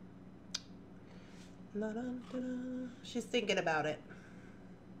 La-dum-da-da. She's thinking about it.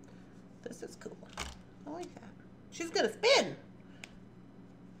 This is cool. I like that. She's gonna spin.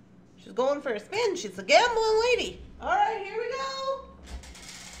 She's going for a spin. She's a gambling lady. All right, here we go.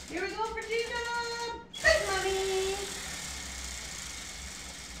 Here we go for Gina. Big money.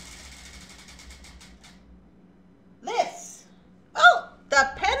 This. Oh,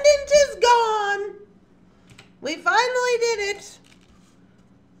 the pendant is gone. We finally did it.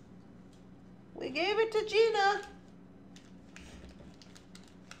 We gave it to Gina.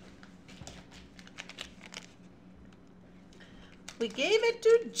 We gave it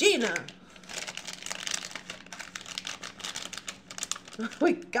to Gina.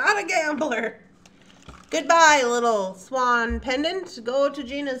 We got a gambler. Goodbye, little swan pendant. Go to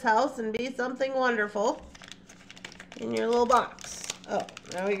Gina's house and be something wonderful in your little box. Oh,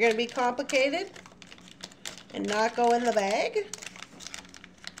 now you're going to be complicated and not go in the bag?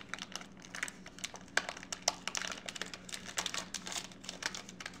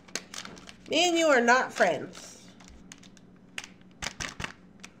 Me and you are not friends.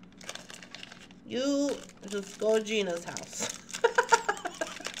 You just go to Gina's house.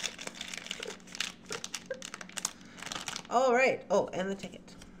 All right. Oh, and the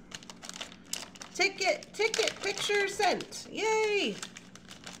ticket. Ticket, picture sent. Yay.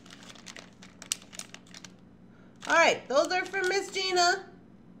 All right. Those are from Miss Gina.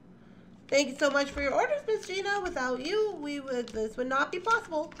 Thank you so much for your orders, Miss Gina. Without you, this would not be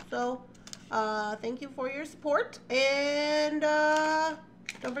possible. So, thank you for your support. And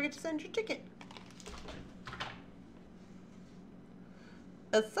don't forget to send your ticket.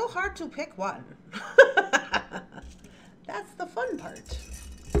 It's so hard to pick one. That's the fun part.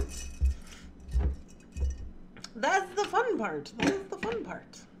 That's the fun part. That's the fun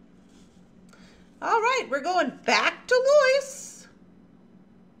part. All right, we're going back to Lois.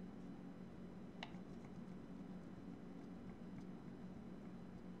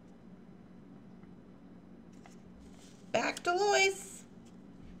 Back to Lois.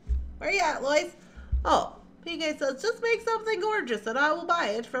 Where you at, Lois? Oh, PK says, just make something gorgeous and I will buy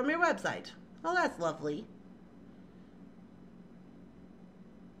it from your website. Oh, that's lovely.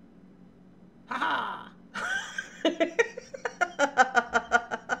 Ha ha!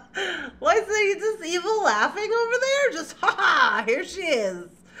 Lois, are you just evil laughing over there? Just ha ha! Here she is.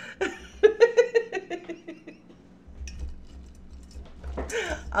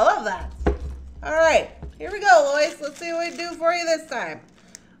 I love that. All right, here we go, Lois. Let's see what we do for you this time.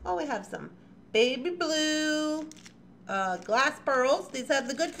 Oh, we have some baby blue glass pearls. These have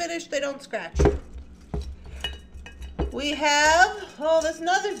the good finish. They don't scratch. We have, oh, this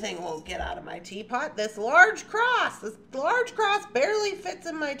another thing won't get out of my teapot. This large cross. This large cross barely fits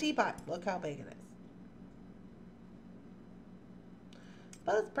in my teapot. Look how big it is.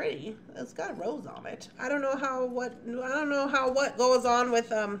 But it's pretty. It's got a rose on it. I don't know how what goes on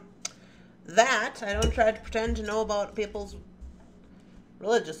with that. I don't try to pretend to know about people's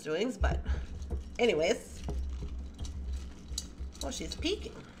religious doings, but anyways. Oh, she's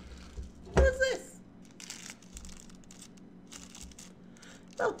peeking. What is this?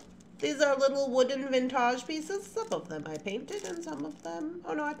 Oh, these are little wooden vintage pieces. Some of them I painted and some of them,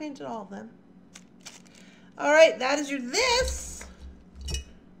 oh no, I painted all of them. All right, that is your this.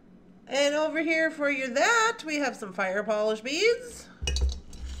 And over here for your that, we have some fire polish beads.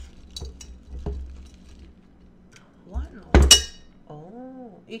 What?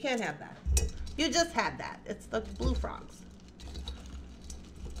 Oh, you can't have that. You just had that. It's the blue frogs.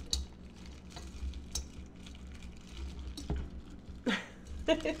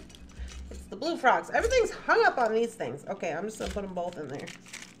 It's the blue frogs. Everything's hung up on these things. Okay, I'm just gonna put them both in there.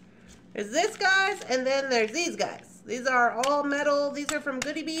 There's this guys, and then there's these guys. These are all metal. These are from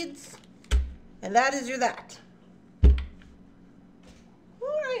Goody Beads. And that is your that. All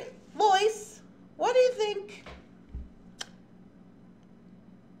right, Lois, what do you think?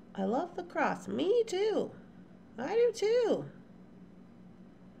 I love the cross. Me too. I do too.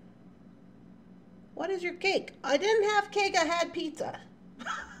 What is your cake? I didn't have cake, I had pizza.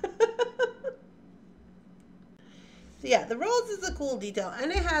 So yeah, the rose is a cool detail,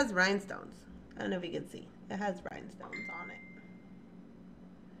 and it has rhinestones. I don't know if you can see. It has rhinestones on it.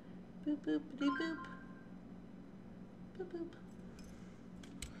 Boop, boop, boop, boop. Boop, boop.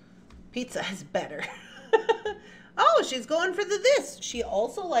 Pizza is better. Oh, she's going for the this. She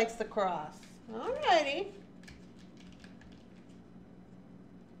also likes the cross. Alrighty.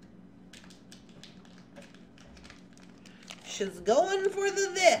 She's going for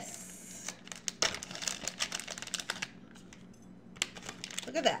the this.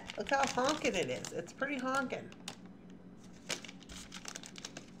 Look at that. Look how honking it is. It's pretty honking.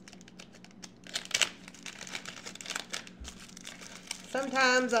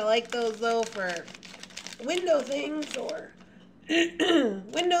 Sometimes I like those though for window things or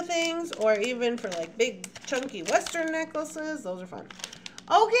even for like big chunky Western necklaces. Those are fun.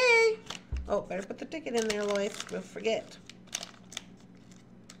 Okay. Oh, better put the ticket in there, Lois. We'll forget.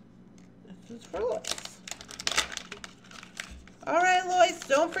 This is for Lois. All right, Lois,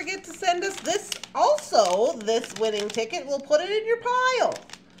 don't forget to send us this also, this winning ticket. We'll put it in your pile.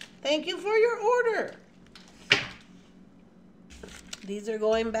 Thank you for your order. These are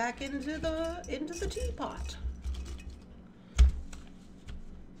going back into the teapot.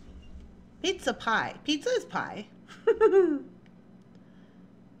 Pizza pie. Pizza is pie.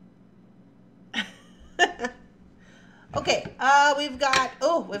 Okay, we've got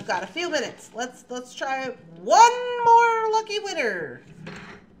a few minutes. Let's try one more lucky winner.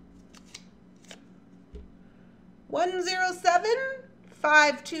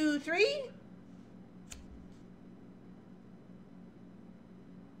 107523.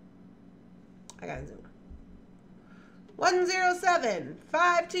 I gotta zoom.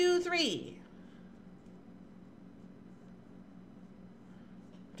 107523.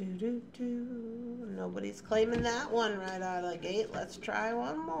 Nobody's claiming that one right out of the gate. Let's try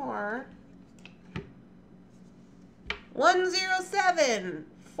one more.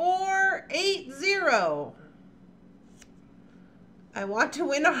 107480. I want to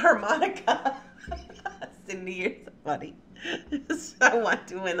win a harmonica. Cindy, you're so funny. I want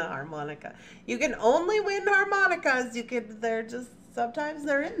to win a harmonica. You can only win harmonicas. They're just, sometimes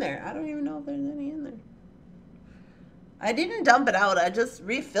they're in there. I don't even know if there's any in there. I didn't dump it out. I just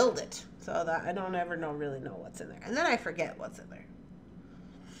refilled it so that I don't ever really know what's in there. And then I forget what's in there.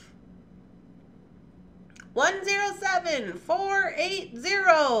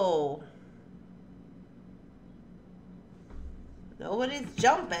 107480. Nobody's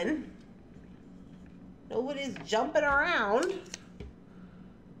jumping. Nobody's jumping around.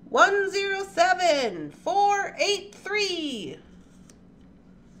 107483.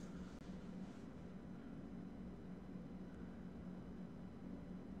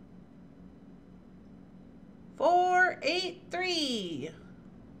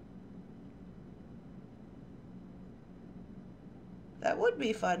 That would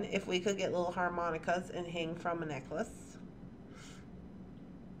be fun if we could get little harmonicas and hang from a necklace.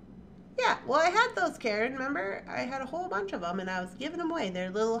 Yeah, well, I had those, Karen. Remember? I had a whole bunch of them, and I was giving them away. They're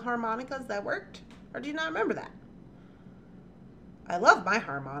little harmonicas that worked. Or do you not remember that? I love my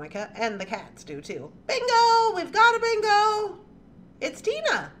harmonica, and the cats do, too. Bingo! We've got a bingo! It's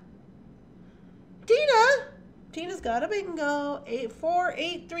Tina! Tina! Tina's got a bingo.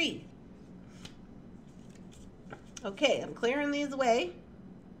 8483. Okay, I'm clearing these away.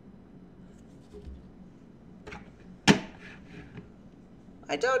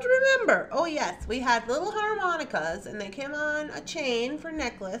 I don't remember. Oh, yes, we had little harmonicas, and they came on a chain for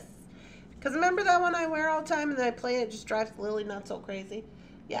necklace. Because remember that one I wear all the time, and then I play it, it just drives Lily nuts so crazy?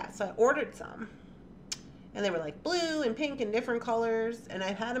 Yeah, so I ordered some. And they were like blue and pink and different colors, and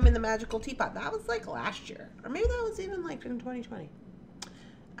I had them in the magical teapot. That was like last year. Or maybe that was even like in 2020.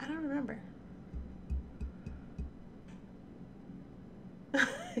 I don't remember.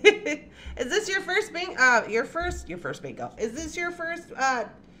 Is this your first bingo? Your first bingo. Is this your first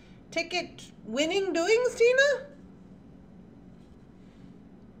ticket winning doings, Tina?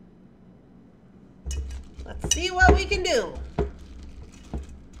 Let's see what we can do.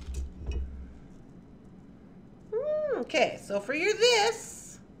 Okay, so for your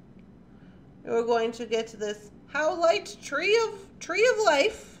this, we're going to get to this How Light Tree of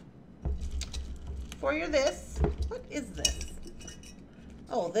Life. For your this, what is this?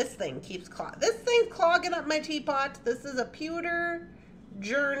 Oh, this thing keeps clogging up my teapot. This is a pewter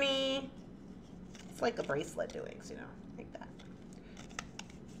journey. It's like a bracelet doings, you know, like that.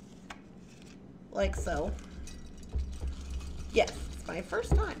 Like so. Yes, it's my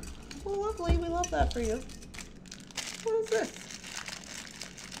first time. Well, lovely. We love that for you. What is this?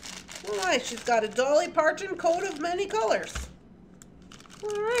 Oh, nice. She's got a Dolly Parton coat of many colors.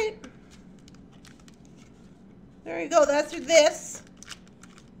 All right. There you go. That's your this.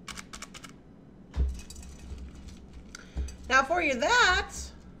 Now for your that,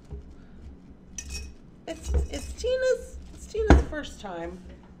 it's Tina's first time.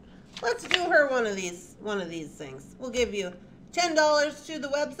 Let's do her one of these things. We'll give you $10 to the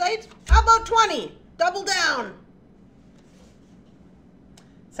website. How about 20? Double down.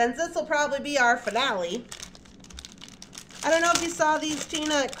 Since this will probably be our finale. I don't know if you saw these,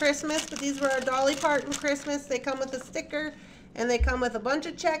 Tina, at Christmas, but these were our Dolly Parton Christmas. They come with a sticker, and they come with a bunch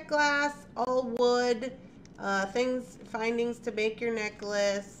of check glass, all wood, findings to make your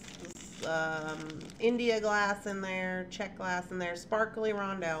necklace, India glass in there, check glass in there, sparkly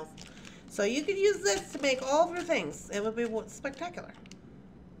rondelles. So you could use this to make all of your things. It would be spectacular.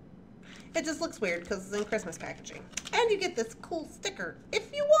 It just looks weird because it's in Christmas packaging. And you get this cool sticker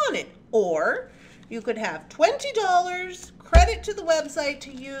if you want it. Or you could have $20 credit to the website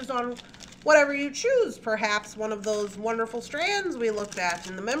to use on whatever you choose. Perhaps one of those wonderful strands we looked at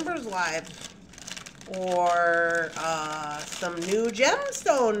in the members live. Or some new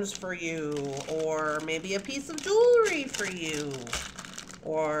gemstones for you. Or maybe a piece of jewelry for you.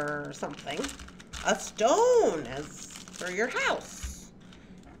 Or something. A stone as for your house.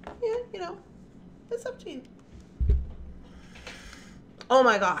 yeah, you know, it's up to you. Oh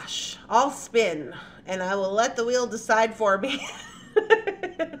my gosh, I'll spin and I will let the wheel decide for me.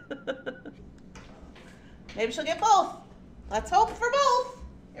 Maybe she'll get both. Let's hope for both.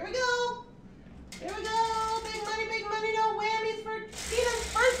 Here we go. Here we go. Big money, no whammies for Tina's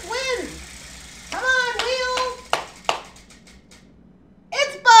first win. Come on, wheel.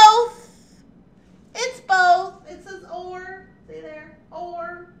 It's both. It's both. It says or. See there?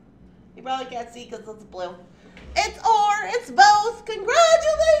 Or. You probably can't see because it's blue. It's or. It's both.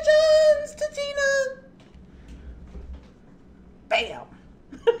 Congratulations to Tina. Bam.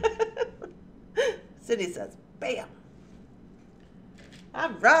 Cindy says, bam.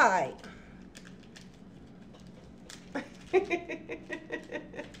 All right.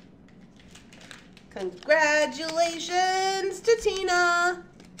 Congratulations to Tina.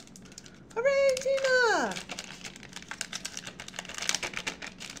 Hooray, Tina.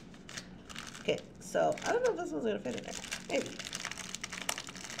 Okay, so I don't know if this one's going to fit in there. Maybe.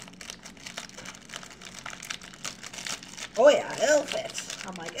 Oh yeah, it'll fit.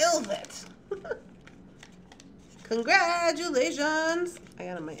 I'm like, it'll fit. Congratulations.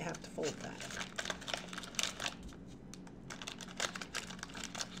 I might have to fold that.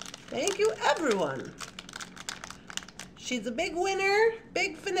 Thank you, everyone. She's a big winner.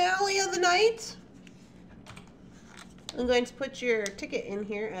 Big finale of the night. I'm going to put your ticket in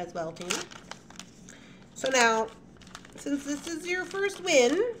here as well, Tina. So now, since this is your first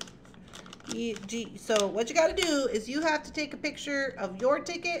win, so what you got to do is you have to take a picture of your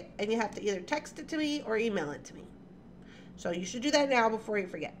ticket and you have to either text it to me or email it to me. So you should do that now before you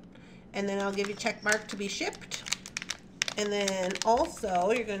forget. And then I'll give you a check mark to be shipped. And then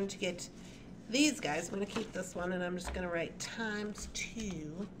also you're going to get these guys. I'm going to keep this one and I'm just going to write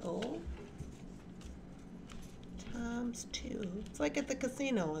 ×2. Oh. ×2. It's like at the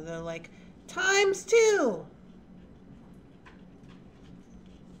casino. They're like ×2.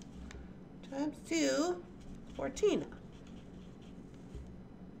 ×2 for Tina.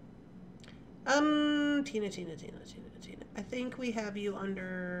 Tina. I think we have you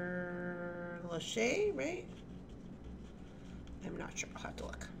under Lachey, right? I'm not sure. I'll have to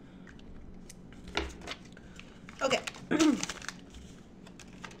look. Okay.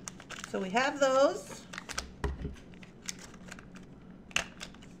 So we have those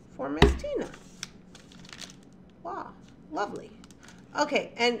for Miss Tina. Wow, lovely.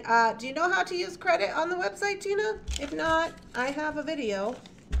 Okay, and do you know how to use credit on the website, Tina? If not, I have a video.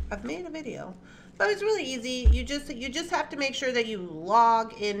 I've made a video. But it's really easy. You just have to make sure that you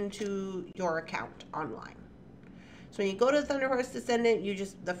log into your account online. So when you go to Thunderhorse Descendant,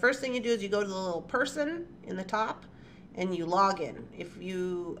 the first thing you do is you go to the little person in the top and you log in. If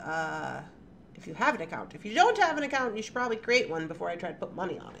you have an account. If you don't have an account, you should probably create one before I try to put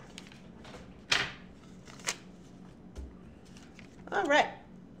money on it. All right.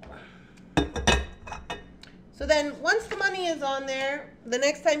 So then once the money is on there, the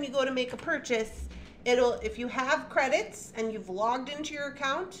next time you go to make a purchase, if you have credits and you've logged into your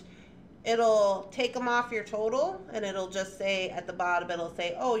account, it'll take them off your total and it'll just say at the bottom, it'll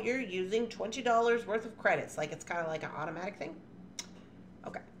say, oh, you're using $20 worth of credits. Like it's kind of like an automatic thing.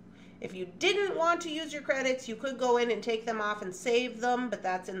 Okay. If you didn't want to use your credits, you could go in and take them off and save them, but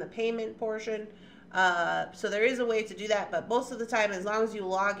that's in the payment portion. So there is a way to do that, but most of the time, as long as you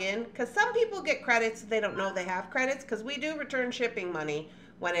log in, because some people get credits, they don't know they have credits, because we do return shipping money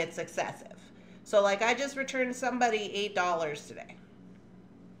when it's excessive. So like I just returned somebody $8 today.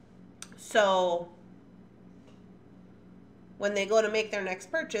 So when they go to make their next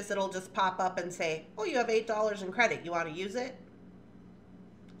purchase, it'll just pop up and say, oh, you have $8 in credit. You want to use it?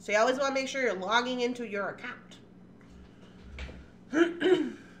 So you always want to make sure you're logging into your account.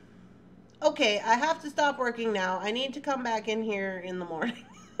 Okay, I have to stop working now. I need to come back in here in the morning.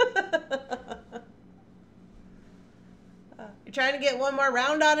 You're trying to get one more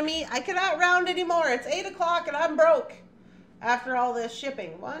round out of me? I cannot round anymore. It's 8 o'clock and I'm broke after all this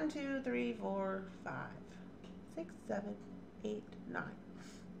shipping. 1, 2, 3, 4, 5, 6, 7, 8, 9,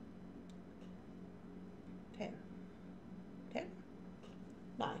 10, 10,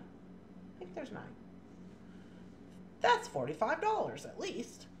 9. I think there's 9. That's $45 at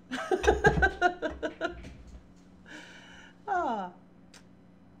least. Oh,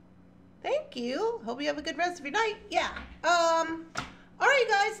 thank you. Hope you have a good rest of your night. Yeah. All right,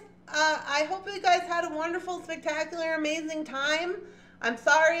 guys. I hope you guys had a wonderful, spectacular, amazing time. I'm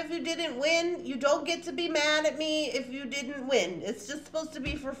sorry if you didn't win. You don't get to be mad at me if you didn't win. It's just supposed to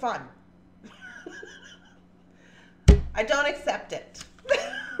be for fun. I don't accept it.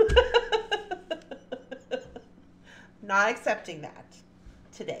 Not accepting that.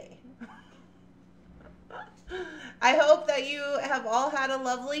 today. I hope that you have all had a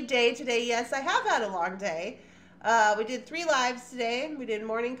lovely day today. Yes, I have had a long day. We did 3 lives today. We did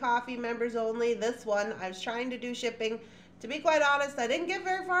morning coffee, members only. This one, I was trying to do shipping. To be quite honest, I didn't get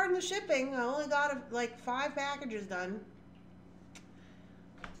very far in the shipping. I only got like 5 packages done.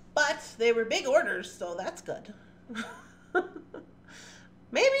 But they were big orders, so that's good.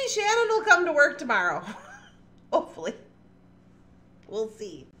 Maybe Shannon will come to work tomorrow. Hopefully. We'll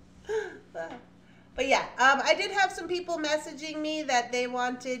see. But yeah, I did have some people messaging me that they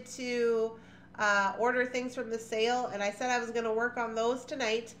wanted to order things from the sale, and I said I was going to work on those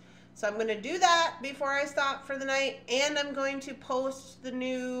tonight. So I'm going to do that before I stop for the night, and I'm going to post the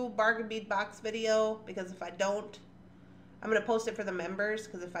new bargain bead box video, because if I don't, I'm going to post it for the members,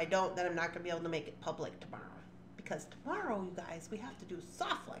 because if I don't, then I'm not going to be able to make it public tomorrow. Because tomorrow, you guys, we have to do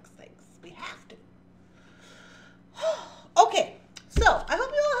soft flex things. We have to. Okay, so I hope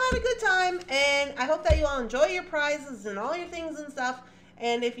you all had a good time, and I hope that you all enjoy your prizes and all your things and stuff.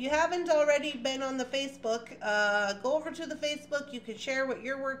 And if you haven't already been on the Facebook, go over to the Facebook. You can share what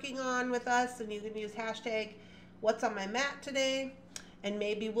you're working on with us, and you can use hashtag what's on my mat today, and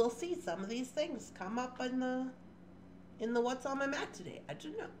maybe we'll see some of these things come up in the what's on my mat today. I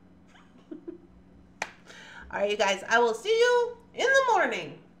don't know. All right, you guys, I will see you in the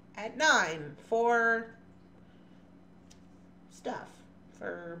morning at 9 for stuff,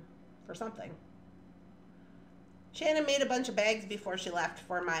 for something. Shannon made a bunch of bags before she left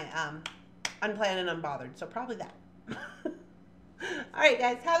for my Unplanned and Unbothered, so probably that. All right,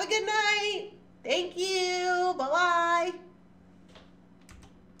 guys, have a good night. Thank you. Bye-bye.